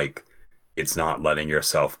more like it's not letting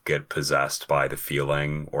yourself get possessed by the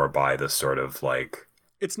feeling or by the sort of like...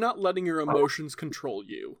 It's not letting your emotions control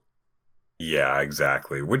you. Yeah,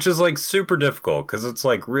 exactly. Which is like super difficult because it's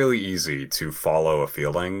like really easy to follow a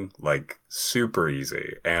feeling, like super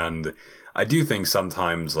easy. And I do think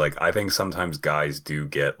sometimes, like, I think sometimes guys do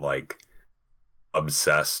get like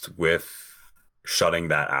obsessed with shutting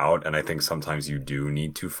that out. And I think sometimes you do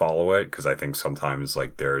need to follow it because I think sometimes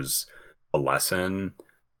like there's a lesson.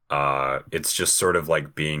 It's just sort of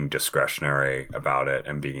like being discretionary about it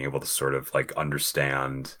and being able to sort of like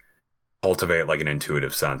understand, cultivate like an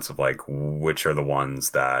intuitive sense of like which are the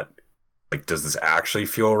ones that like does this actually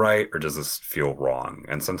feel right or does this feel wrong?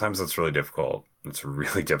 And sometimes it's really difficult. It's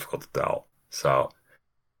really difficult to tell. So,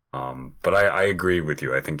 but I agree with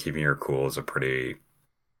you. I think keeping your cool is a pretty,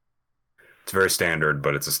 it's very standard,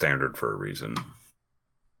 but it's a standard for a reason.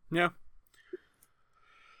 Yeah.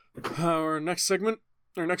 Our next segment,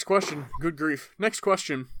 our next question. Good grief. Next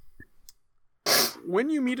question.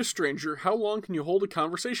 When you meet a stranger, how long can you hold a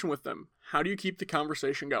conversation with them? How do you keep the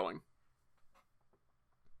conversation going?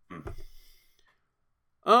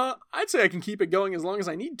 I'd say I can keep it going as long as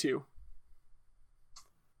I need to.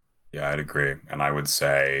 Yeah, I'd agree. And I would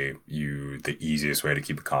say the easiest way to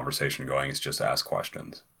keep a conversation going is just ask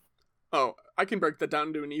questions. Oh, I can break that down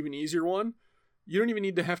into an even easier one. You don't even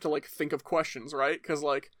need to have to, like, think of questions, right? Because,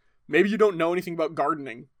 like, maybe you don't know anything about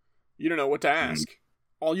gardening. You don't know what to ask.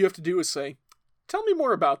 All you have to do is say, tell me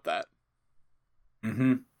more about that.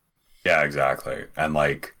 Mm-hmm. Yeah, exactly. And,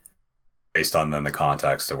 like, based on then the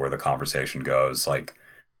context of where the conversation goes, like,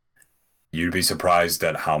 you'd be surprised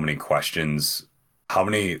at how many questions,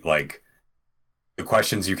 like, the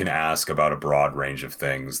questions you can ask about a broad range of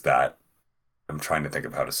things that I'm trying to think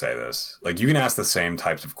of how to say this. Like, you can ask the same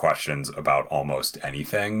types of questions about almost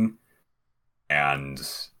anything, and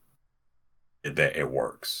it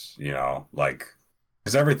works, you know? Like,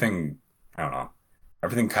 because everything, I don't know,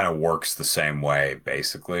 everything kind of works the same way,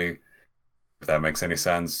 basically, if that makes any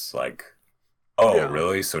sense. Like, oh, Yeah.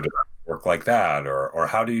 really? So does that work like that? Or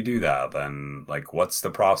how do you do that? Then, like, what's the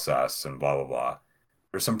process? And blah, blah, blah.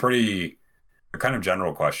 There's some pretty, they're kind of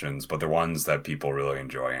general questions, but they're ones that people really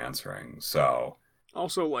enjoy answering. So,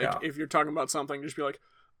 Also, like, yeah. if you're talking about something, just be like,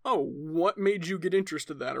 oh, what made you get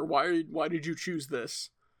interested in that? Or why did you choose this?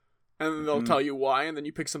 And then they'll Mhm. tell you why, and then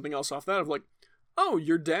you pick something else off that of like, oh,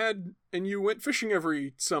 your dad and you went fishing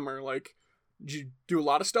every summer. Like, did you do a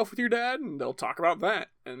lot of stuff with your dad? And they'll talk about that.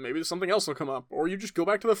 And maybe something else will come up. Or you just go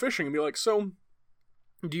back to the fishing and be like, so,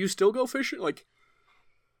 do you still go fishing? Like,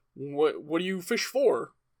 what do you fish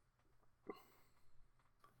for?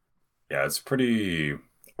 Yeah, it's pretty, I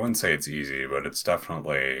wouldn't say it's easy, but it's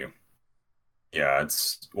definitely, yeah,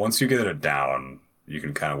 it's, once you get it down, you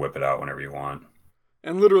can kind of whip it out whenever you want.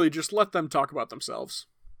 And literally just let them talk about themselves.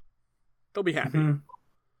 They'll be happy. Mhm.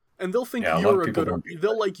 And they'll think Yeah, a lot you're of a people good, don't do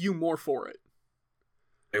they'll like you more for it.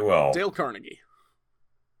 They will. Dale Carnegie.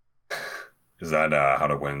 Is that how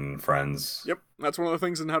to win friends? Yep, that's one of the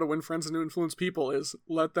things in How to Win Friends and to Influence People is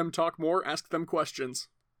let them talk more, ask them questions.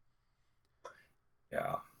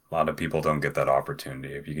 Yeah. A lot of people don't get that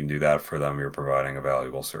opportunity. If you can do that for them, you're providing a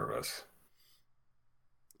valuable service.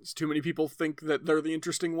 Too many people think that they're the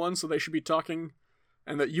interesting one, so they should be talking,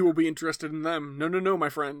 and that you will be interested in them. No, no, no, my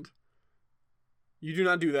friend. You do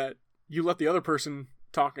not do that. You let the other person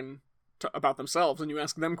talking about themselves, and you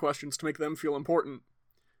ask them questions to make them feel important,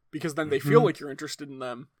 because then they feel like you're interested in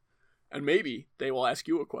them, and maybe they will ask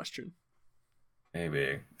you a question.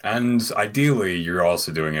 Maybe. And ideally, you're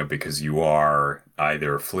also doing it because you are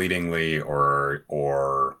either fleetingly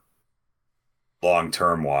or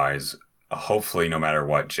long-term wise, hopefully no matter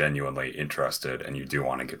what, genuinely interested, and you do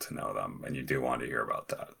want to get to know them and you do want to hear about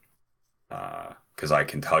that. Because I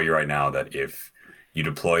can tell you right now that if you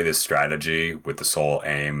deploy this strategy with the sole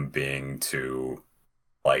aim being to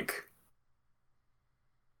like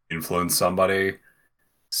influence somebody,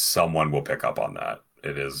 someone will pick up on that.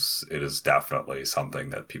 It is definitely something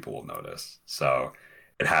that people will notice. So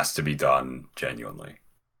it has to be done genuinely.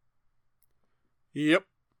 Yep.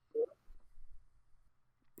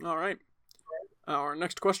 All right. Our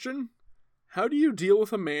next question. How do you deal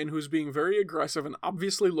with a man who's being very aggressive and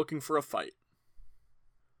obviously looking for a fight?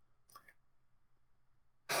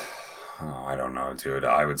 Oh, I don't know, dude.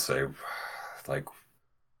 I would say, like,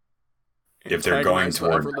 if they're going Antagonize the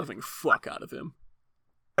toward, ever-living fuck out of him.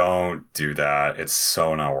 don't do that. It's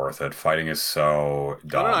so not worth it. Fighting is so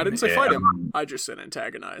No, I dumb. didn't say fight him. I just said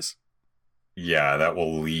antagonize. Yeah, that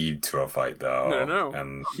will lead to a fight, though. No.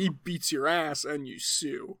 And He beats your ass and you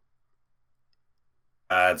sue.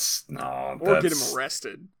 that's no. Or get That's him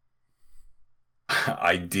arrested.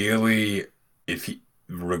 ideally, if he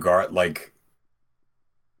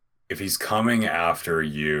if he's coming after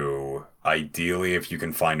you, ideally, if you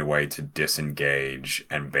can find a way to disengage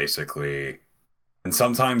and basically, and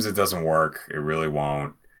sometimes it doesn't work, it really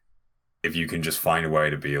won't. If you can just find a way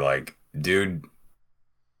to be like, dude,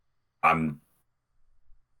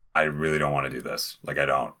 I really don't want to do this. Like, I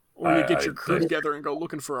don't. Or you get your crew together and go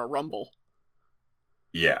looking for a rumble.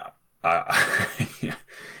 Yeah. Yeah.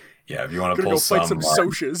 Yeah, if you want to Gonna pull go fight some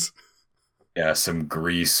some Socs. yeah, some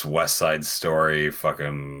Grease, West Side Story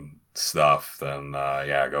fucking stuff, then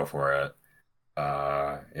yeah, go for it.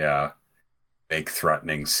 Yeah. Make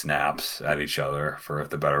threatening snaps at each other for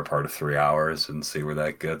the better part of 3 hours and see where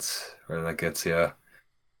that gets you.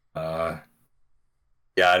 Uh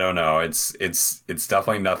yeah, I don't know. It's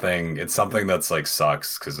definitely nothing. It's something that's like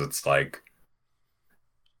sucks because it's like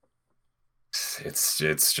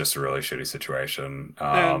it's just a really shitty situation.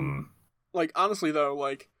 And, like, honestly, though,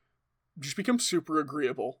 like, just become super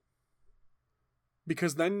agreeable.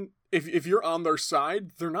 Because then, if you're on their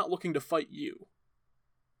side, they're not looking to fight you.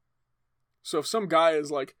 So if some guy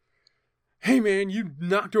is like, hey man, you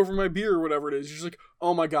knocked over my beer or whatever it is, you're just like,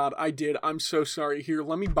 oh my god, I did, I'm so sorry, here,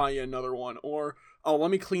 let me buy you another one, or, oh, let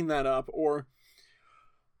me clean that up, or,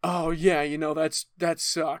 oh yeah, you know, that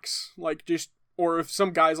sucks. Like, just, or if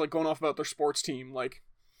some guy's like going off about their sports team, like,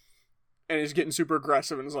 and is getting super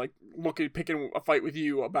aggressive and is like picking a fight with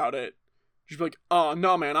you about it, just be like, oh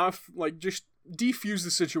no man, like, just defuse the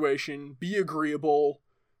situation, be agreeable.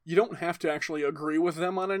 You don't have to actually agree with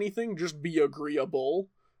them on anything, just be agreeable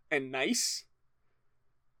and nice.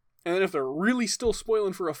 And then if they're really still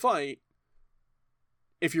spoiling for a fight,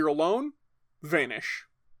 if you're alone, vanish.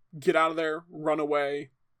 Get out of there, run away,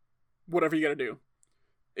 whatever you gotta do.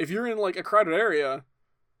 If you're in, like, a crowded area,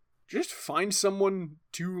 just find someone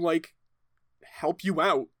to, like, help you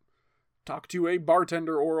out. Talk to a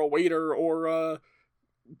bartender or a waiter or a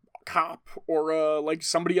cop or like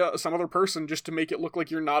some other person just to make it look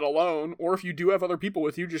like you're not alone. Or if you do have other people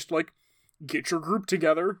with you, just, like, get your group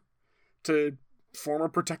together to form a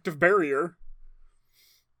protective barrier.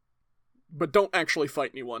 But don't actually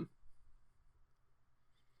fight anyone.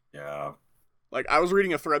 Yeah. Like, I was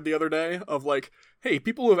reading a thread the other day of, like, hey,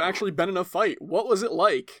 people who have actually been in a fight, what was it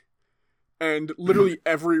like? And literally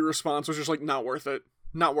every response was just like, not worth it.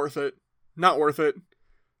 Not worth it. Not worth it.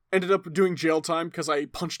 Ended up doing jail time because I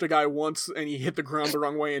punched a guy once and he hit the ground the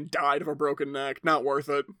wrong way and died of a broken neck. Not worth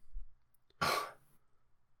it.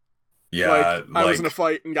 Yeah, I was in a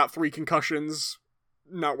fight and got 3 concussions.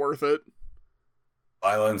 Not worth it.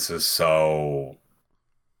 Violence is so...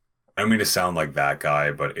 I don't mean to sound like that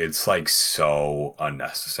guy, but it's, like, so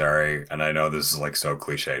unnecessary. And I know this is, like, so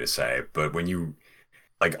cliche to say, but when you,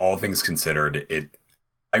 like, all things considered,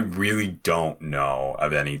 I really don't know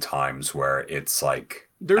of any times where it's, like,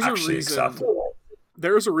 there's actually a reason, acceptable.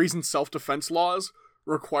 There's a reason self-defense laws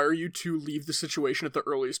require you to leave the situation at the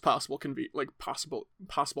earliest possible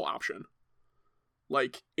possible option.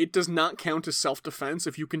 Like, it does not count as self-defense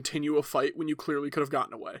if you continue a fight when you clearly could have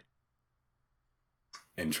gotten away.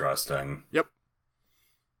 Interesting. Yep.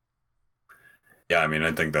 Yeah, I mean,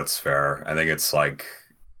 I think that's fair. I think it's like,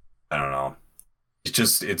 I don't know.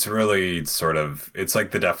 It's really sort of, it's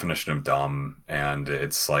like the definition of dumb, and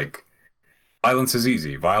it's like, violence is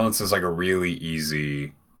easy. Violence is like a really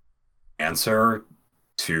easy answer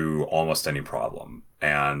to almost any problem.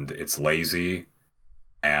 And it's lazy,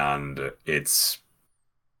 and it's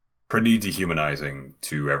pretty dehumanizing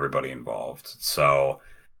to everybody involved. So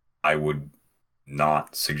I would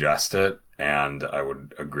not suggest it, and I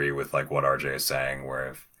would agree with, like, what RJ is saying, where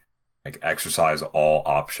if, like, exercise all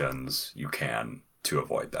options you can to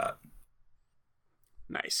avoid that.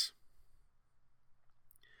 Nice.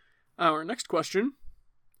 Our next question.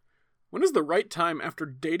 When is the right time after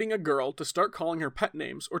dating a girl to start calling her pet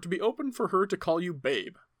names, or to be open for her to call you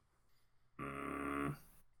babe?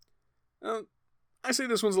 I say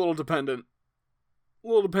this one's a little dependent. A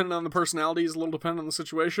little dependent on the personalities, a little dependent on the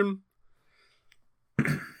situation.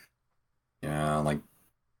 Yeah, like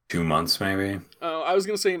 2 months maybe. I was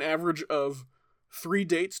going to say an average of 3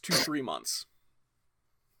 dates to 3 months.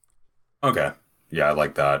 Okay. Yeah, I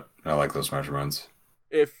like that. I like those measurements.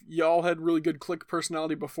 If y'all had really good click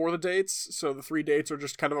personality before the dates, so the 3 dates are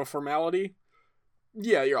just kind of a formality,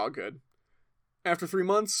 yeah, you're all good. After 3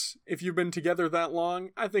 months, if you've been together that long,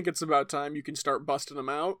 I think it's about time you can start busting them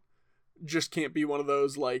out. Just can't be one of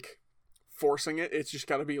those, like, forcing it. It's just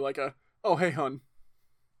gotta be like a, oh, hey, hun.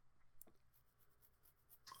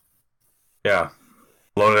 Yeah.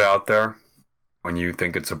 Load it out there when you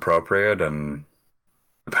think it's appropriate, and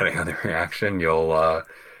depending on the reaction, you'll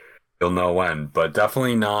know when. But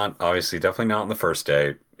definitely not on the first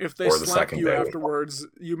date. If they Or the slap second you date. afterwards,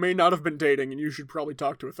 you may not have been dating, and you should probably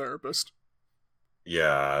talk to a therapist.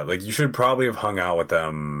 Yeah, like you should probably have hung out with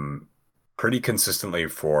them pretty consistently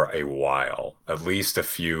for a while, at least a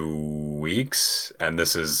few weeks. And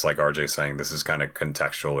this is, like RJ saying, this is kind of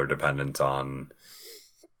contextual or dependent on,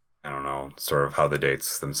 I don't know, sort of how the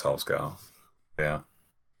dates themselves go. Yeah.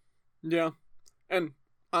 Yeah, and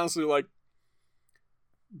honestly, like,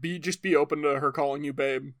 be open to her calling you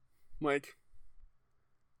babe. Like,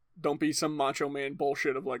 don't be some macho man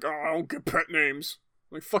bullshit of like, oh, I don't get pet names.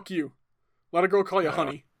 Like, fuck you. Let a girl call you Yeah.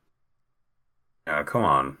 honey. Yeah, come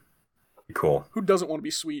on. Be cool. Who doesn't want to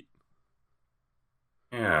be sweet?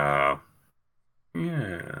 Yeah.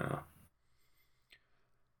 Yeah.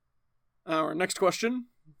 Our next question: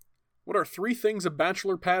 what are 3 things a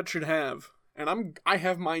bachelor pad should have? And I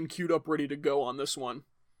have mine queued up ready to go on this one.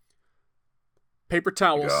 Paper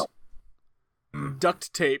towels, Go. Mm.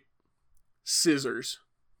 duct tape, scissors.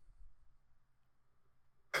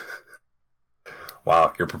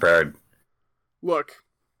 Wow, you're prepared. Look,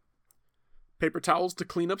 paper towels to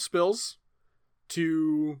clean up spills,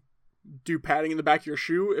 to do padding in the back of your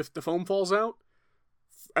shoe if the foam falls out,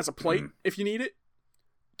 as a plate if you need it,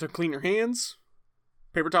 to clean your hands.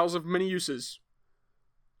 Paper towels have many uses.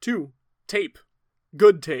 2, tape.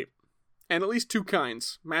 Good tape. And at least 2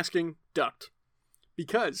 kinds, masking, duct.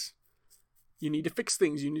 Because you need to fix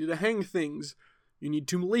things, you need to hang things, you need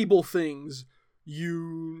to label things,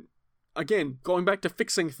 again, going back to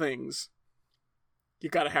fixing things, you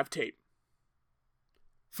gotta have tape.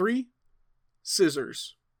 3,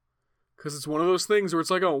 scissors. Because it's one of those things where it's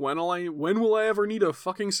like, oh, when will I ever need a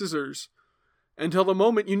fucking scissors? Until the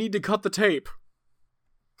moment you need to cut the tape.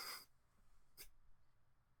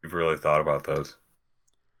 You've really thought about those.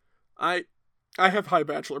 I have high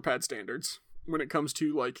bachelor pad standards when it comes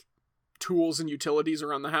to, like, tools and utilities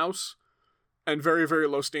around the house, and very, very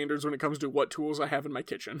low standards when it comes to what tools I have in my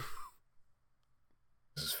kitchen.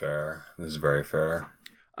 This is fair. This is very fair.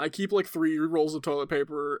 I keep, like, 3 rolls of toilet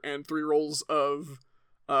paper and 3 rolls of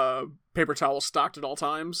paper towels stocked at all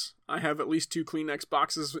times. I have at least 2 Kleenex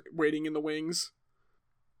boxes waiting in the wings.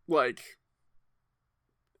 Like,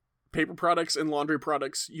 paper products and laundry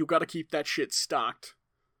products, you gotta keep that shit stocked.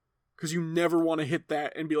 Because you never want to hit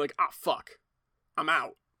that and be like, ah, fuck, I'm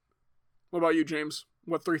out. What about you, James?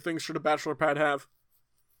 What 3 things should a bachelor pad have?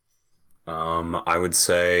 I would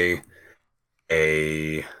say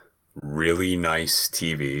a really nice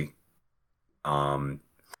TV.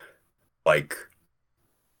 Like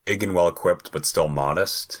big and well equipped, but still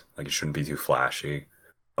modest. Like it shouldn't be too flashy.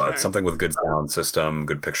 But Okay. something with good sound system,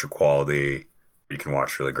 good picture quality. You can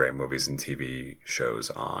watch really great movies and TV shows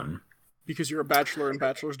on. Because you're a bachelor and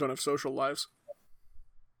bachelors don't have social lives.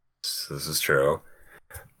 This is true.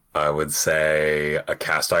 I would say a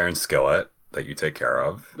cast iron skillet that you take care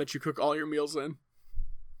of. That you cook all your meals in.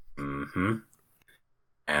 Mm-hmm.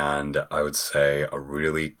 And I would say a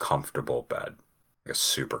really comfortable bed. Like a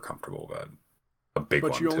super comfortable bed. A big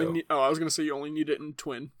But one, you only too. need... Oh, I was going to say you only need it in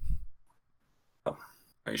twin.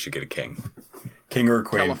 You should get a king. King or a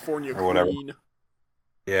queen. California or whatever. queen.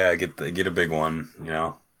 Yeah, get a big one, you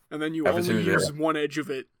know? And then you Have it only in there. use one edge of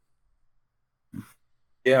it.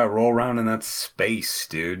 Yeah, roll around in that space,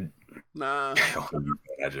 dude. Nah. On the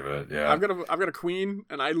edge of it, yeah. I've got a queen,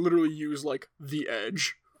 and I literally use, like, the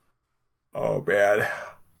edge. Oh, man.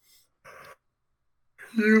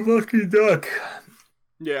 You lucky duck.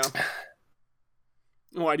 Yeah.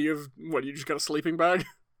 Why, do you just got a sleeping bag?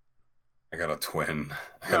 I got a twin.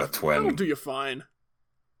 That'll do you fine.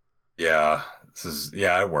 Yeah,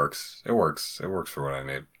 it works. It works for what I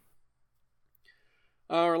need.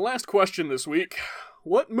 Our last question this week.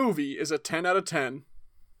 What movie is a 10 out of 10?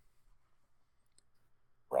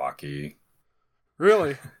 Rocky.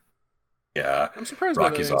 Really? Yeah. I'm surprised by that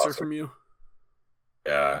Rocky's answer awesome. from you.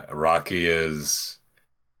 Yeah, Rocky is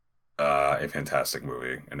a fantastic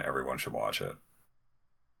movie, and everyone should watch it.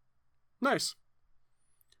 Nice.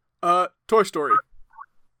 Toy Story.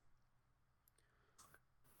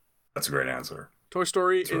 That's a great answer. Toy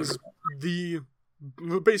Story That's really is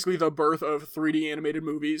basically the birth of 3D animated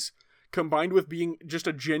movies, combined with being just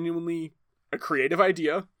a creative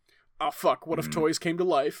idea. Oh fuck, what if toys came to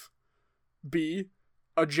life? B,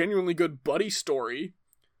 a genuinely good buddy story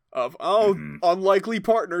of unlikely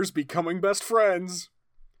partners becoming best friends.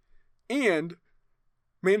 And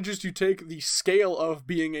manages to take the scale of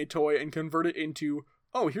being a toy and convert it into,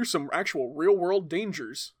 oh, here's some actual real world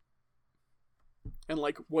dangers. And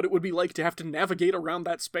like what it would be like to have to navigate around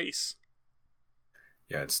that space.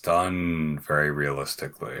 Yeah, it's done very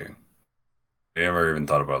realistically. I never even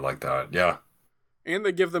thought about it like that. Yeah. And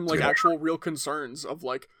they give them like Yeah. actual real concerns of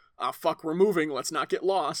like, ah fuck, we're moving, let's not get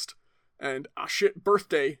lost, and ah shit,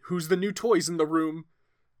 birthday, who's the new toys in the room,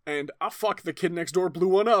 and ah fuck, the kid next door blew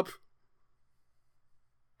one up.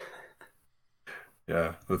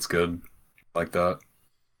 Yeah, that's good. Like that.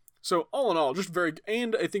 So all in all, just very,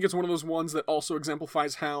 and I think it's one of those ones that also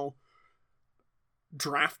exemplifies how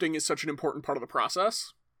drafting is such an important part of the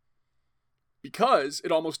process, because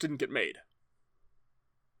it almost didn't get made.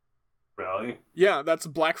 Really? Yeah, that's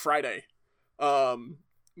Black Friday. When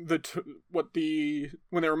they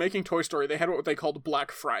were making Toy Story, they had what they called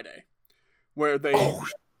Black Friday, where they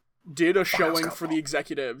did a showing for the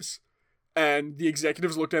executives, and the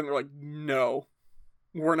executives looked at it and they're like, no,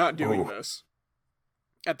 we're not doing this.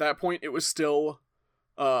 At that point, it was still,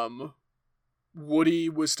 Woody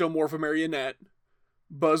was still more of a marionette,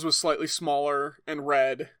 Buzz was slightly smaller and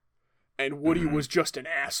red, and Woody was just an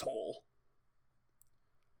asshole.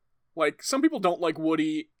 Like, some people don't like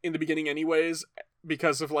Woody in the beginning anyways,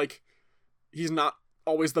 because of, like, he's not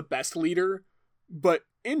always the best leader, but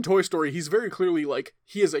in Toy Story, he's very clearly, like,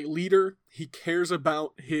 he is a leader, he cares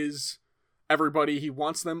about everybody, he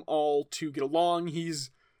wants them all to get along,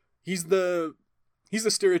 he's the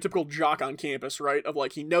stereotypical jock on campus, right? Of,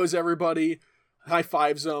 like, he knows everybody,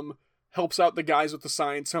 high-fives them, helps out the guys with the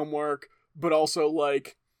science homework, but also,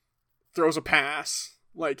 like, throws a pass.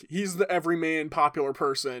 Like, he's the everyman popular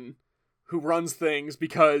person who runs things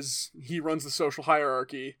because he runs the social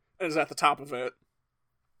hierarchy and is at the top of it,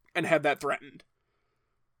 and had that threatened.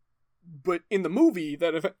 But in the movie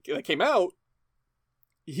that came out,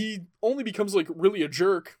 he only becomes, like, really a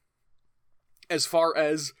jerk as far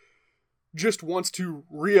as just wants to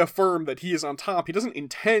reaffirm that he is on top. He doesn't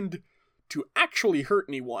intend to actually hurt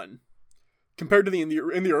anyone. Compared to in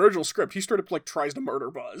the original script, he straight up, like, tries to murder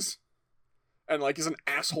Buzz. And, like, is an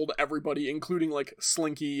asshole to everybody, including, like,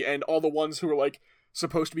 Slinky and all the ones who are, like,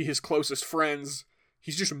 supposed to be his closest friends.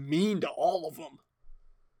 He's just mean to all of them.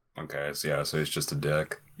 Okay, so he's just a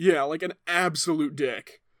dick. Yeah, like an absolute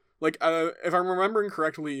dick. Like, if I'm remembering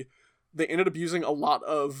correctly, they ended up using a lot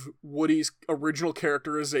of Woody's original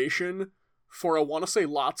characterization for, I want to say,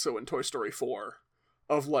 Lotso in Toy Story 4.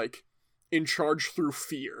 Of, like, in charge through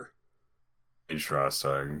fear.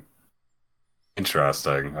 Interesting.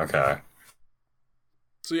 Okay.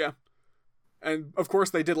 So yeah. And, of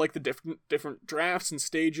course, they did, like, the different drafts and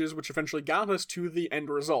stages, which eventually got us to the end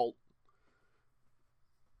result.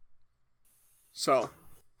 So.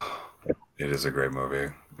 It is a great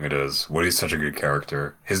movie. It is. Woody's such a good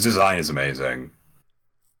character. His design is amazing.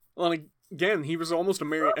 Well, and again, he was almost a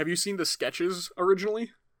marionette. Have you seen the sketches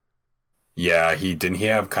originally? Yeah, he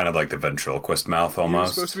have kind of like the ventriloquist mouth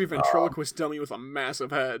almost. He was supposed to be a ventriloquist dummy with a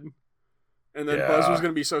massive head. And then Buzz was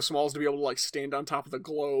going to be so small as to be able to, like, stand on top of the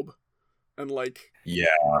globe. And, like... Yeah,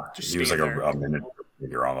 he was like a miniature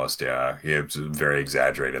figure almost, yeah. He had a very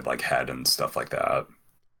exaggerated, like, head and stuff like that.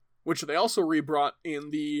 Which they also rebrought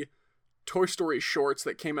in the Toy Story shorts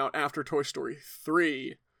that came out after Toy Story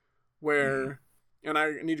 3, where... And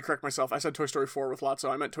I need to correct myself, I said Toy Story 4 with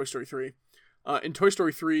Lotso, I meant Toy Story 3. In Toy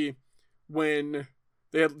Story 3, when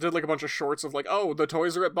they did, like, a bunch of shorts of, like, oh, the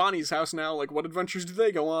toys are at Bonnie's house now, like, what adventures do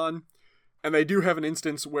they go on? And they do have an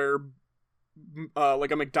instance where, like,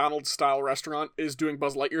 a McDonald's-style restaurant is doing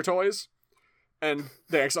Buzz Lightyear toys, and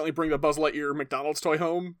they accidentally bring the Buzz Lightyear McDonald's toy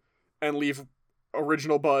home and leave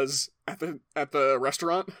original Buzz at the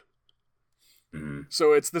restaurant. Mm-hmm.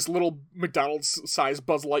 So it's this little McDonald's-sized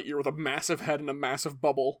Buzz Lightyear with a massive head and a massive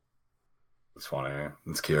bubble. It's funny.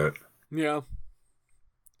 It's cute. Yeah.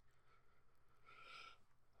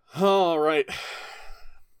 All right.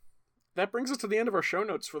 That brings us to the end of our show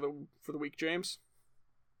notes for the week, James.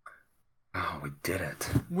 Oh, we did it.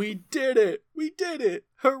 We did it! We did it!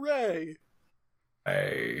 Hooray!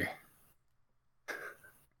 Hey. Good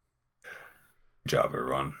job,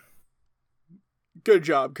 everyone. Good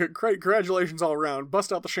job. Congratulations all around.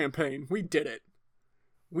 Bust out the champagne. We did it.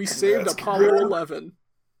 We saved Apollo 11.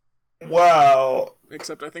 Wow.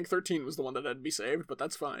 Except I think 13 was the one that had to be saved, but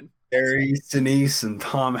that's fine. Aries, Denise, and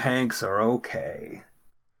Tom Hanks are okay.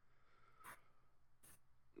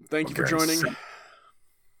 Thank you for joining.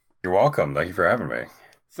 You're welcome. Thank you for having me.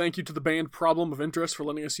 Thank you to the band Problem of Interest for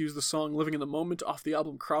letting us use the song Living in the Moment off the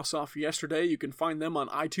album Cross Off Yesterday. You can find them on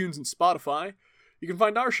iTunes and Spotify. You can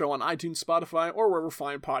find our show on iTunes, Spotify, or wherever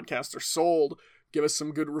fine podcasts are sold. Give us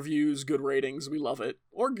some good reviews, good ratings. We love it.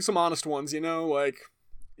 Or some honest ones, you know, like,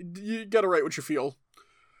 you gotta write what you feel.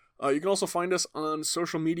 You can also find us on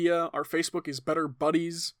social media. Our Facebook is Better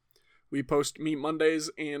Buddies. We post Meme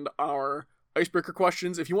Mondays and our icebreaker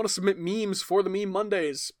questions. If you want to submit memes for the Meme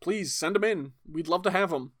Mondays, please send them in. We'd love to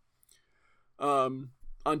have them. On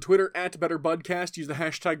Twitter, @BetterBudcast, use the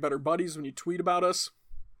hashtag BetterBuddies when you tweet about us.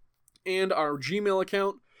 and our Gmail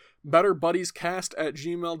account,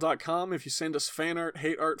 betterbuddiescast@gmail.com. If you send us fan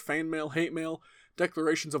art, fan mail, hate mail,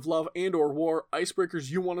 declarations of love and or war, icebreakers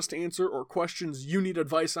you want us to answer, or questions you need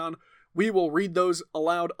advice on, we will read those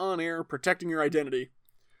aloud on air, protecting your identity.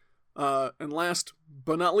 And last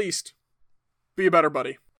but not least, be a better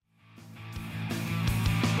buddy.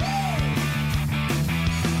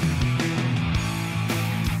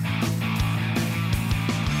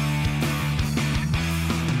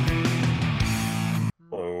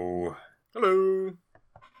 Hello. Hello.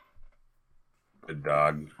 Good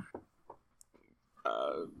dog.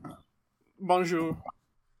 Bonjour.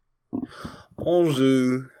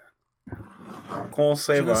 Bonjour. Comment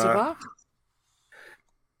ça Je ne sais va? pas.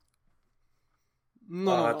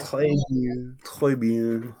 Non, non, Très bien. Très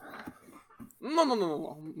bien. non, non, non,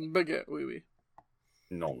 non, non, baguette, oui, oui.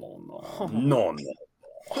 Non, non, non. Oh. Non, non.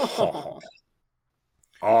 Non,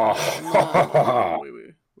 Oh. oui,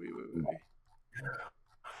 oui, oui, oui, oui, oui.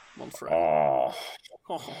 Mon frère. Oh.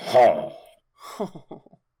 Oh. Oh.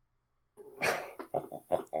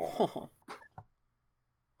 Oh.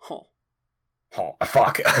 Oh. Oh.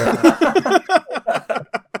 Fuck.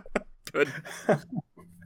 Good.